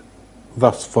attained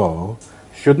thus far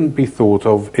shouldn't be thought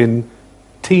of in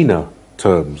Tina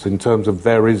terms, in terms of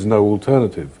there is no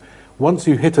alternative. Once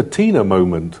you hit a Tina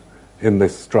moment in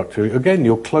this structure, again,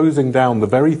 you're closing down the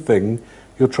very thing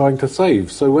you're trying to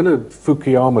save. So when a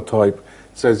Fukuyama type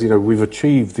says, we've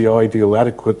achieved the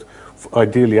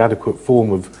ideally adequate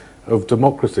form of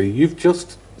democracy, you've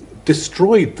just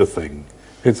destroyed the thing.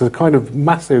 It's a kind of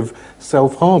massive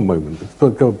self-harm moment.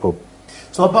 Go, Bob.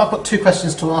 So I've got two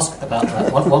questions to ask about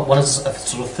that. One is a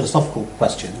sort of philosophical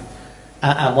question,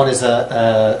 and one is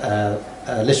a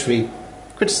literary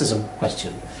criticism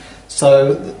question.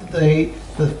 So the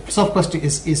philosophical question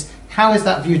is how is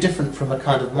that view different from a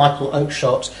kind of Michael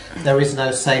Oakeshott, there is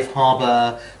no safe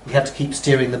harbour, we have to keep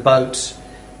steering the boat,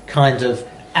 kind of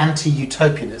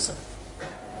anti-utopianism?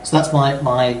 So that's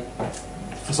my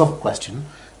philosophical question.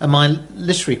 And my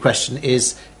literary question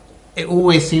is, it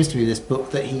always seems to be this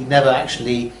book that he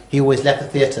always left the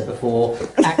theatre before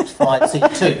Act 5, Scene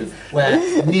 2,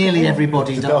 where nearly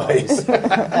everybody dies.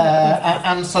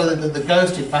 And so the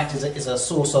ghost, in fact, is a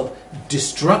source of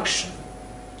destruction.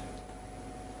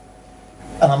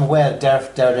 and I'm aware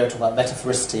that Derrida talks about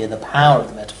metaphoricity and the power of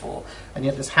the metaphor, and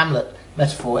yet this Hamlet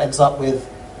metaphor ends up with,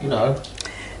 you know...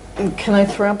 Can I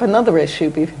throw up another issue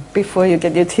before you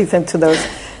get your teeth into those?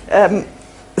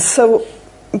 So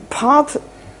part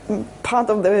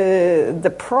of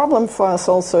the problem for us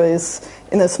also is,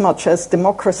 in as much as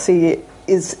democracy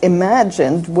is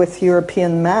imagined with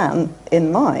European man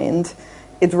in mind,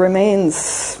 it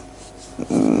remains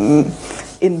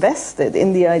invested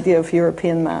in the idea of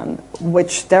European man,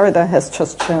 which Derrida has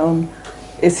just shown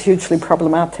is hugely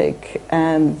problematic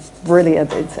and really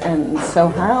at its end. So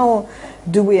how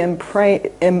do we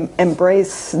embrace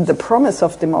the promise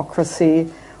of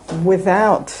democracy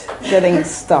without getting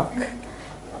stuck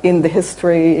in the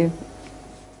history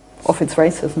of its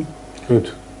racism?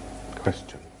 Good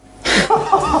question.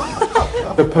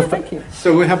 Thank you.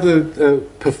 So we have the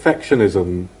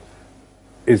perfectionism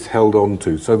is held on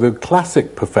to. So the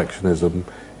classic perfectionism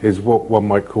is what one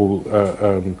might call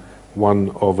one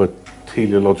of a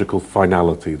teleological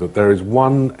finality, that there is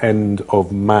one end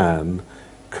of man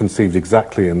conceived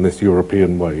exactly in this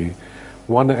European way,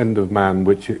 one end of man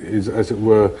which is, as it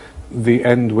were, the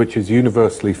end which is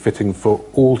universally fitting for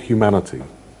all humanity.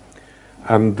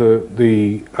 And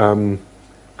the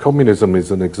communism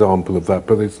is an example of that,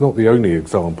 but it's not the only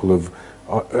example of...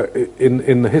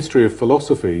 in the history of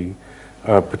philosophy,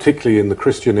 particularly in the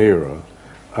Christian era,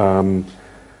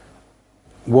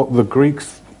 what the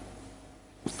Greeks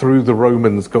through the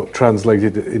Romans got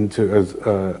translated into as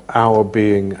our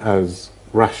being as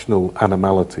rational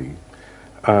animality.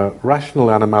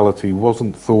 Rational animality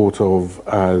wasn't thought of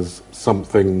as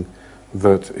something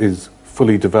that is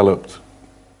fully developed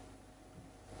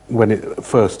when it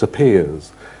first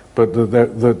appears, but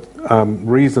that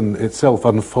reason itself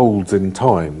unfolds in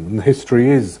time. And history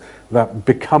is that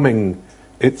becoming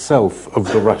itself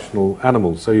of the rational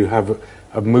animal. So you have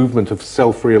a movement of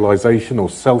self-realization or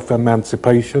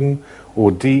self-emancipation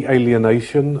or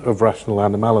de-alienation of rational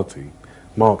animality.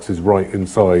 Marx is right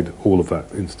inside all of that,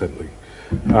 incidentally.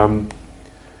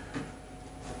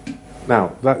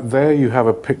 Now, there you have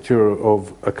a picture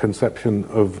of a conception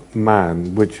of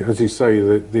man, which, as you say,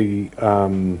 the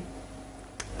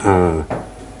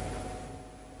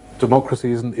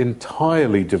democracy isn't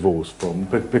entirely divorced from,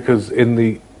 but because in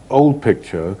the old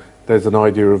picture, there's an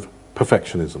idea of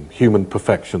perfectionism, human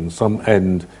perfection, some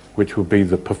end which would be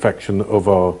the perfection of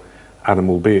our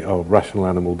rational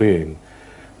animal being.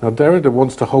 Now, Derrida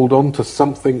wants to hold on to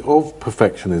something of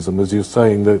perfectionism, as you're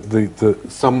saying, that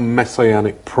some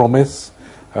messianic promise,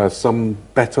 some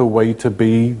better way to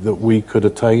be that we could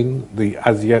attain, the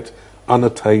as yet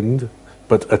unattained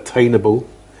but attainable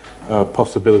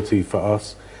possibility for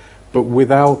us, but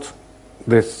without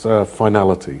this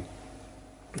finality.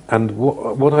 And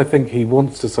what I think he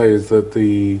wants to say is that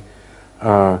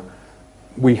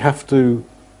we have to,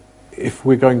 if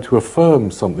we're going to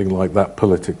affirm something like that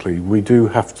politically, we do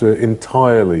have to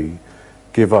entirely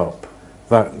give up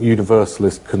that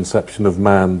universalist conception of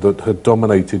man that had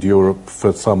dominated Europe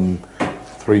for some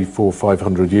 300, 400,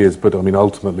 500 years, but I mean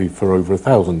ultimately for over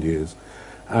 1,000 years.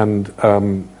 And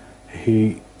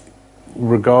he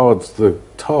regards the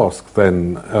task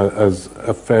then as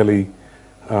a fairly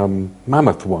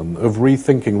mammoth one of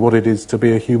rethinking what it is to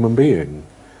be a human being,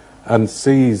 and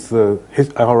sees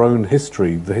our own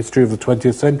history, the history of the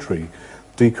 20th century,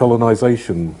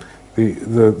 decolonisation,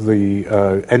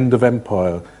 the end of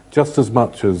empire, just as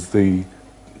much as the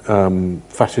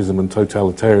fascism and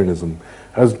totalitarianism,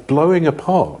 as blowing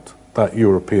apart that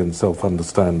European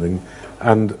self-understanding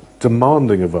and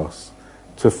demanding of us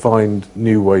to find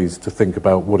new ways to think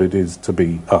about what it is to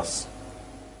be us.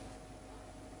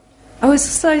 I was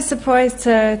so surprised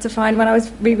to find, when I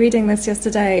was rereading this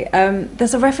yesterday,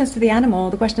 there's a reference to the animal,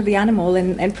 the question of the animal,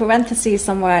 in parentheses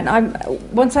somewhere. And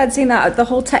once I'd seen that, the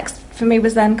whole text for me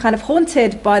was then kind of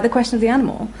haunted by the question of the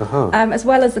animal, as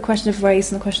well as the question of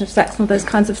race and the question of sex and all those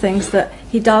kinds of things that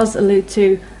he does allude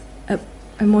to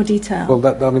in more detail. Well,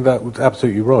 that was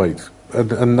absolutely right,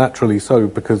 and naturally so,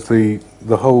 because the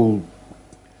whole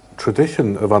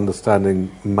tradition of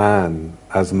understanding man,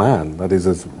 that is,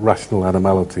 as rational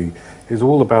animality, is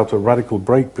all about a radical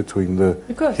break between the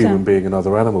human being and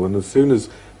other animal. And as soon as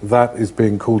that is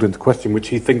being called into question, which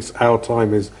he thinks our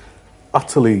time is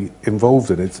utterly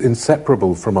involved in, it's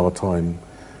inseparable from our time,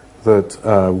 that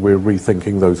we're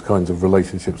rethinking those kinds of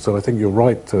relationships. So I think you're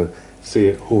right to see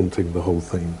it haunting the whole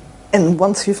thing. And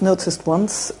once you've noticed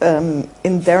in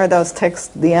Derrida's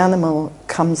text, the animal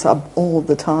comes up all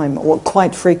the time, or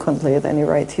quite frequently at any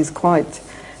rate. He's quite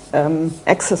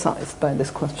exercised by this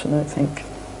question, I think.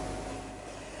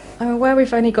 I'm aware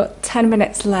we've only got 10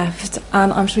 minutes left,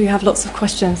 and I'm sure you have lots of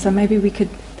questions, so maybe we could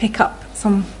pick up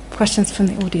some questions from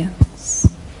the audience.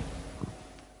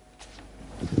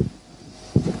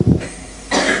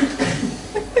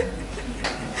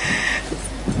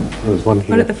 There's one here.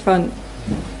 One at the front.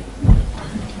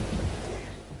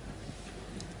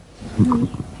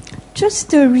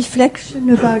 Just a reflection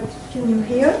about, can you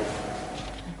hear?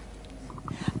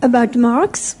 About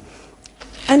Marx.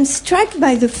 I'm struck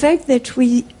by the fact that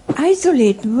we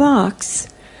isolate Marx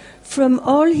from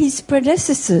all his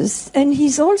predecessors, and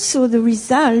he's also the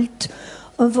result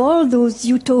of all those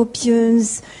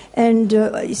utopians, and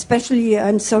especially,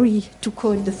 I'm sorry to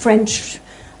quote the French,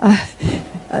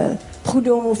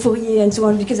 Proudhon, Fourier, and so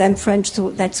on, because I'm French,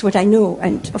 so that's what I know.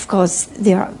 And of course,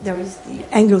 there is the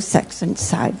Anglo-Saxon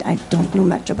side I don't know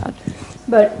much about.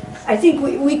 But I think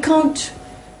we can't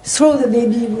throw the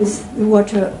baby with the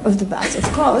water of the bath, of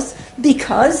course,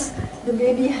 because the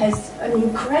baby has an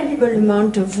incredible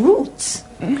amount of roots,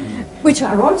 which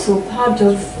are also part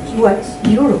of what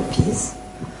Europe is.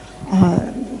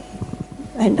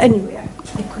 And anyway, I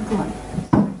could go on.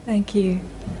 Thank you.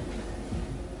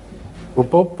 Well,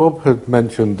 Bob had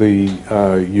mentioned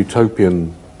the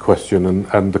utopian question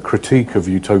and the critique of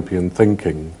utopian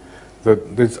thinking that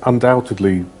is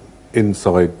undoubtedly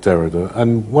inside Derrida.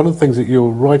 And one of the things that you're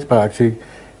right about, actually,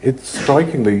 it's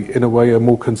strikingly, in a way, a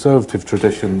more conservative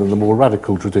tradition than the more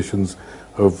radical traditions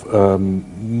of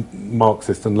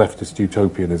Marxist and leftist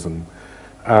utopianism.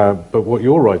 But what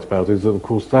you're right about is that, of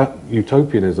course, that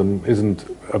utopianism isn't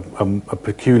a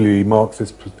peculiarly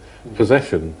Marxist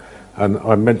possession. And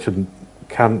I mentioned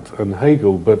Kant and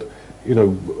Hegel, but, you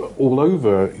know, all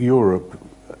over Europe,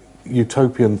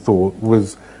 utopian thought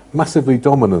was massively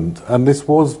dominant, and this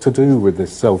was to do with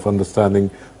this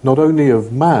self-understanding not only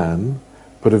of man,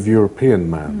 but of European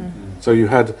man. Mm-hmm. So you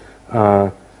had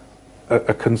a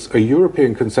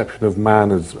European conception of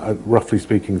man as, roughly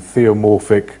speaking,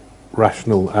 theomorphic,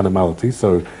 rational animality,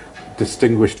 so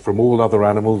distinguished from all other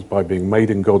animals by being made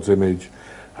in God's image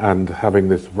and having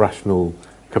this rational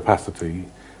capacity.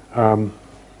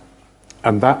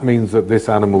 And that means that this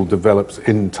animal develops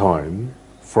in time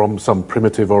from some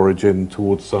primitive origin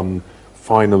towards some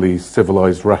finally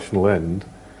civilized rational end.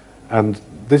 And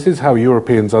this is how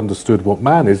Europeans understood what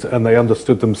man is, and they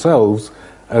understood themselves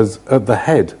as at the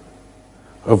head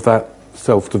of that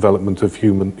self-development of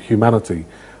humanity.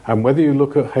 And whether you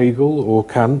look at Hegel or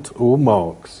Kant or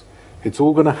Marx, it's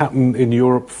all going to happen in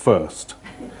Europe first.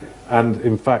 And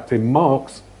in fact, in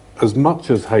Marx, as much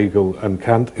as Hegel and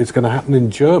Kant, it's going to happen in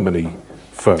Germany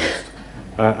first.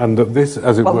 And that this,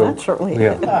 as it will... naturally.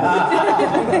 Yeah.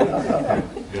 Yeah.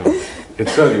 It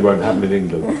certainly won't happen in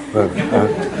England.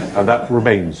 And that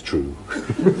remains true.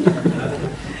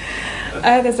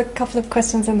 There's a couple of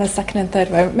questions in the second and third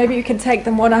row. Maybe you can take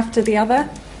them one after the other.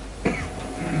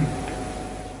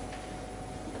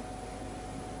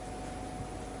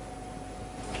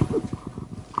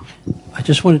 I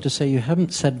just wanted to say you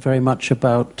haven't said very much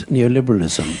about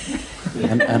neoliberalism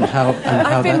and how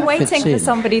I've been that waiting fits for in.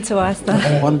 somebody to ask that.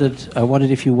 I wondered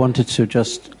if you wanted to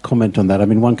just comment on that. I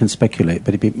mean, one can speculate, but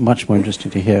it'd be much more interesting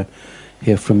to hear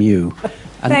from you.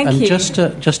 And, Thank you. Just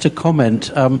to comment,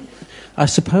 I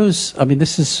suppose, I mean,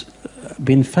 this has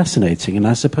been fascinating, and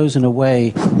I suppose in a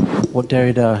way what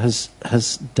Derrida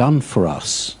has done for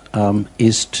us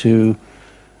is to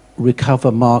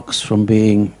recover Marx from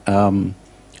being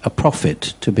a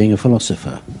prophet to being a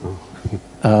philosopher,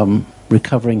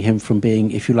 recovering him from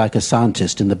being, if you like, a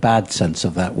scientist in the bad sense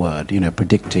of that word, you know,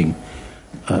 predicting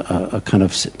a kind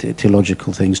of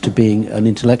theological things, to being an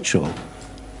intellectual.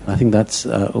 I think that's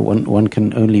one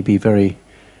can only be very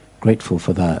grateful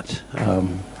for that.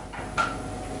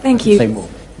 Thank you. Say more.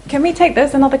 Can we take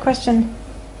this? Another question?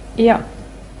 Yeah.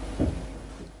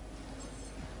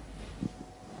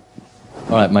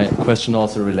 All right, my question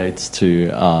also relates to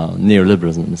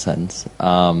neoliberalism in a sense.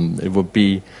 It would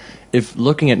be, if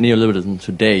looking at neoliberalism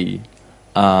today,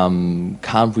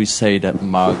 can't we say that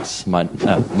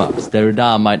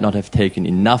Derrida might not have taken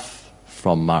enough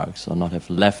from Marx, or not have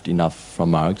left enough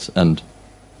from Marx? And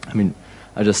I mean,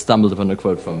 I just stumbled upon a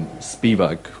quote from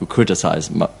Spivak, who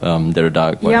criticized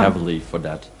Derrida quite heavily for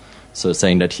that. So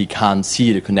saying that he can't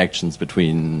see the connections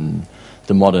between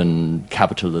the modern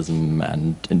capitalism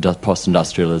and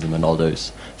post-industrialism and all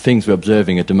those things we're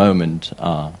observing at the moment,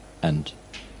 and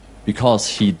because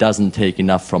he doesn't take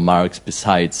enough from Marx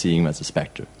besides seeing him as a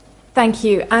spectre. Thank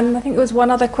you. And I think there was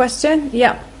one other question.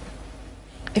 Yeah.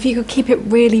 If you could keep it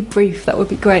really brief, that would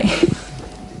be great.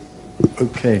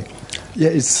 Okay. Yeah,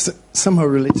 it's somehow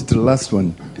related to the last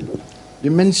one.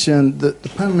 You mentioned, the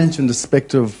panel mentioned the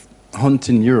spectre of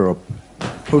haunting Europe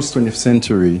post-20th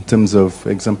century in terms of, for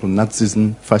example,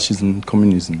 Nazism, fascism,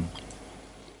 communism.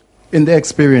 In their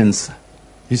experience,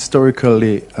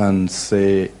 historically and,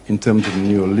 say, in terms of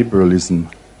neoliberalism,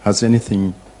 has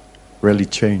anything really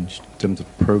changed in terms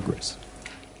of progress?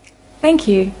 Thank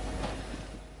you.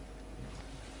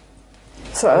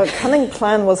 So our cunning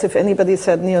plan was if anybody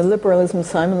said neoliberalism,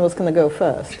 Simon was going to go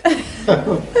first.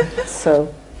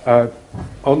 So,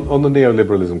 on the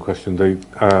neoliberalism question,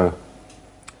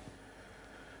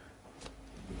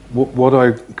 what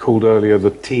I called earlier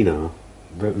the TINA,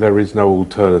 there is no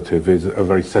alternative, is a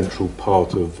very central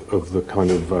part of the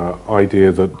kind of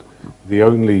idea that the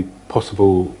only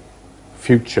possible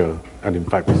future, and in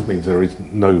fact this means there is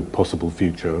no possible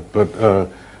future, but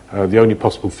the only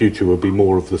possible future would be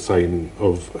more of the same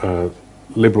of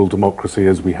liberal democracy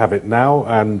as we have it now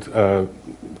and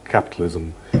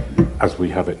capitalism as we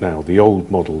have it now, the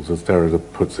old models, as Derrida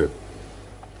puts it.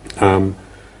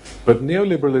 But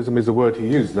neoliberalism is a word he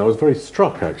used, and I was very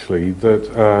struck, actually, that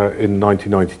in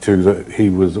 1992 that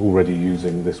he was already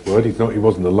using this word. He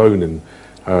wasn't alone in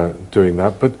doing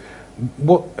that, but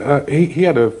he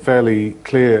had a fairly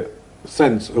clear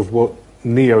sense of what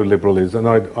neoliberal is, and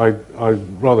I'd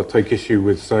rather take issue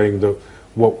with saying that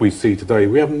what we see today,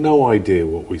 we have no idea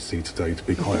what we see today, to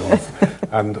be quite honest.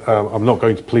 And I'm not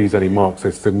going to please any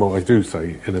Marxists in what I do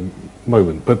say in a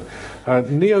moment, but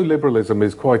neoliberalism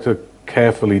is quite a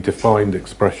carefully defined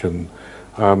expression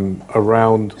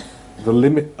around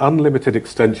the unlimited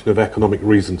extension of economic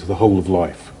reason to the whole of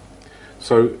life.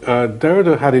 So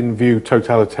Derrida had in view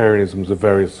totalitarianisms of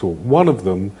various sorts. One of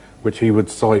them, which he would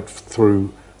cite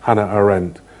through Hannah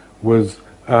Arendt, was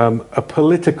a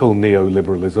political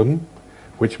neoliberalism,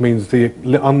 which means the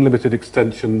unlimited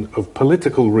extension of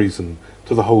political reason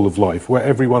to the whole of life, where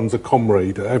everyone's a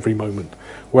comrade at every moment,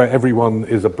 where everyone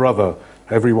is a brother,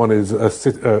 everyone is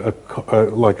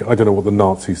like, I don't know what the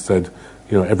Nazis said,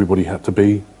 everybody had to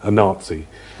be a Nazi.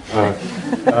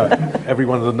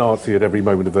 Everyone's a Nazi at every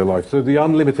moment of their life. So the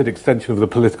unlimited extension of the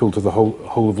political to the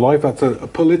whole of life, that's a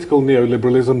political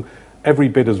neoliberalism, every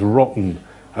bit as rotten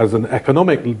as an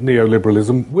economic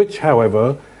neoliberalism, which,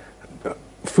 however,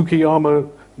 Fukuyama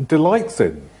delights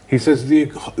in. He says the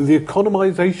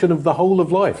economization of the whole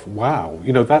of life. Wow,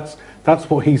 that's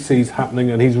what he sees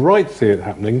happening, and he's right to see it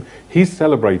happening. He's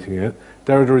celebrating it.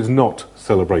 Derrida is not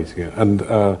celebrating it, and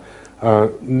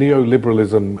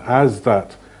neoliberalism as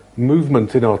that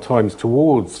movement in our times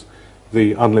towards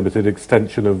the unlimited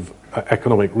extension of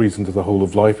economic reason to the whole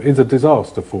of life is a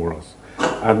disaster for us,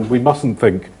 and we mustn't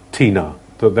think, Tina,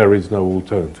 that there is no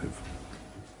alternative.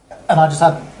 And I just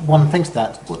add one thing to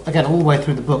that. Again, all the way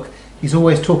through the book, he's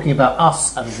always talking about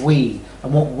us and we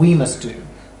and what we must do,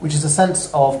 which is a sense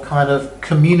of kind of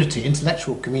community,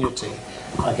 intellectual community,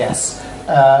 I guess,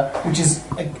 which is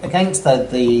against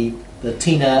the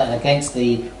TINA and against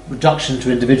the reduction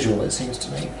to individual, it seems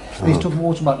to me. And he's talking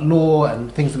more about law and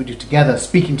things that we do together,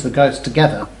 speaking to the ghosts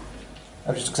together,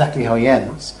 which is exactly how he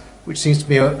ends, which seems to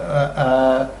be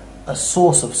a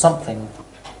source of something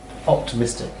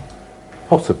optimistic.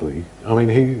 Possibly. I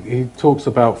mean, he talks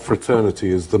about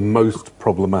fraternity as the most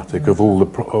problematic of all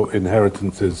the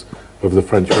inheritances of the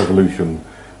French Revolution.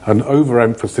 An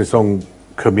overemphasis on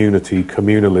community,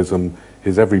 communalism,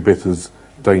 is every bit as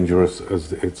dangerous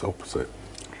as its opposite.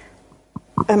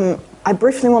 I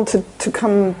briefly wanted to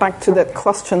come back to that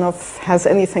question of has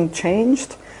anything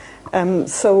changed?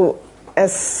 So,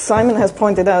 as Simon has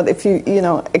pointed out, if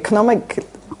economic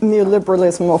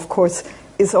neoliberalism, of course,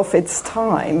 is of its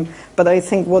time, but I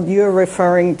think what you're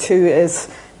referring to is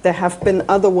there have been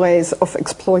other ways of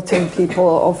exploiting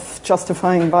people, of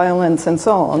justifying violence and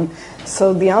so on.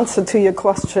 So the answer to your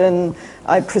question,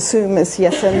 I presume, is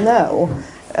yes and no.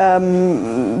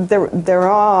 There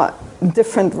are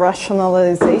different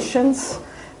rationalizations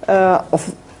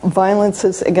of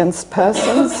violences against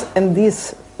persons, and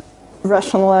these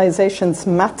rationalizations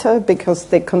matter because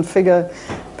they configure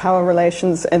power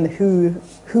relations and who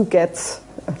gets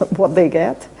what they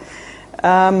get.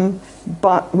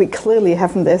 But we clearly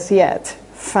haven't as yet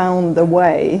found a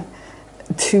way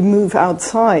to move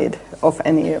outside of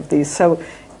any of these. So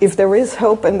if there is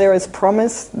hope and there is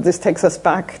promise, this takes us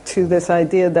back to this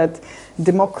idea that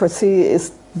democracy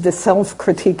is the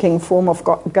self-critiquing form of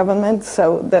government,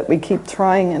 so that we keep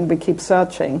trying and we keep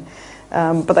searching.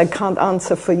 But I can't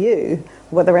answer for you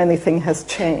whether anything has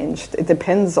changed. It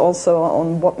depends also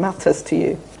on what matters to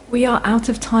you. We are out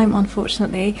of time,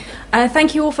 unfortunately.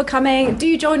 Thank you all for coming.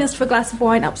 Do join us for a glass of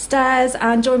wine upstairs,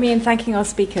 and join me in thanking our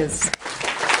speakers.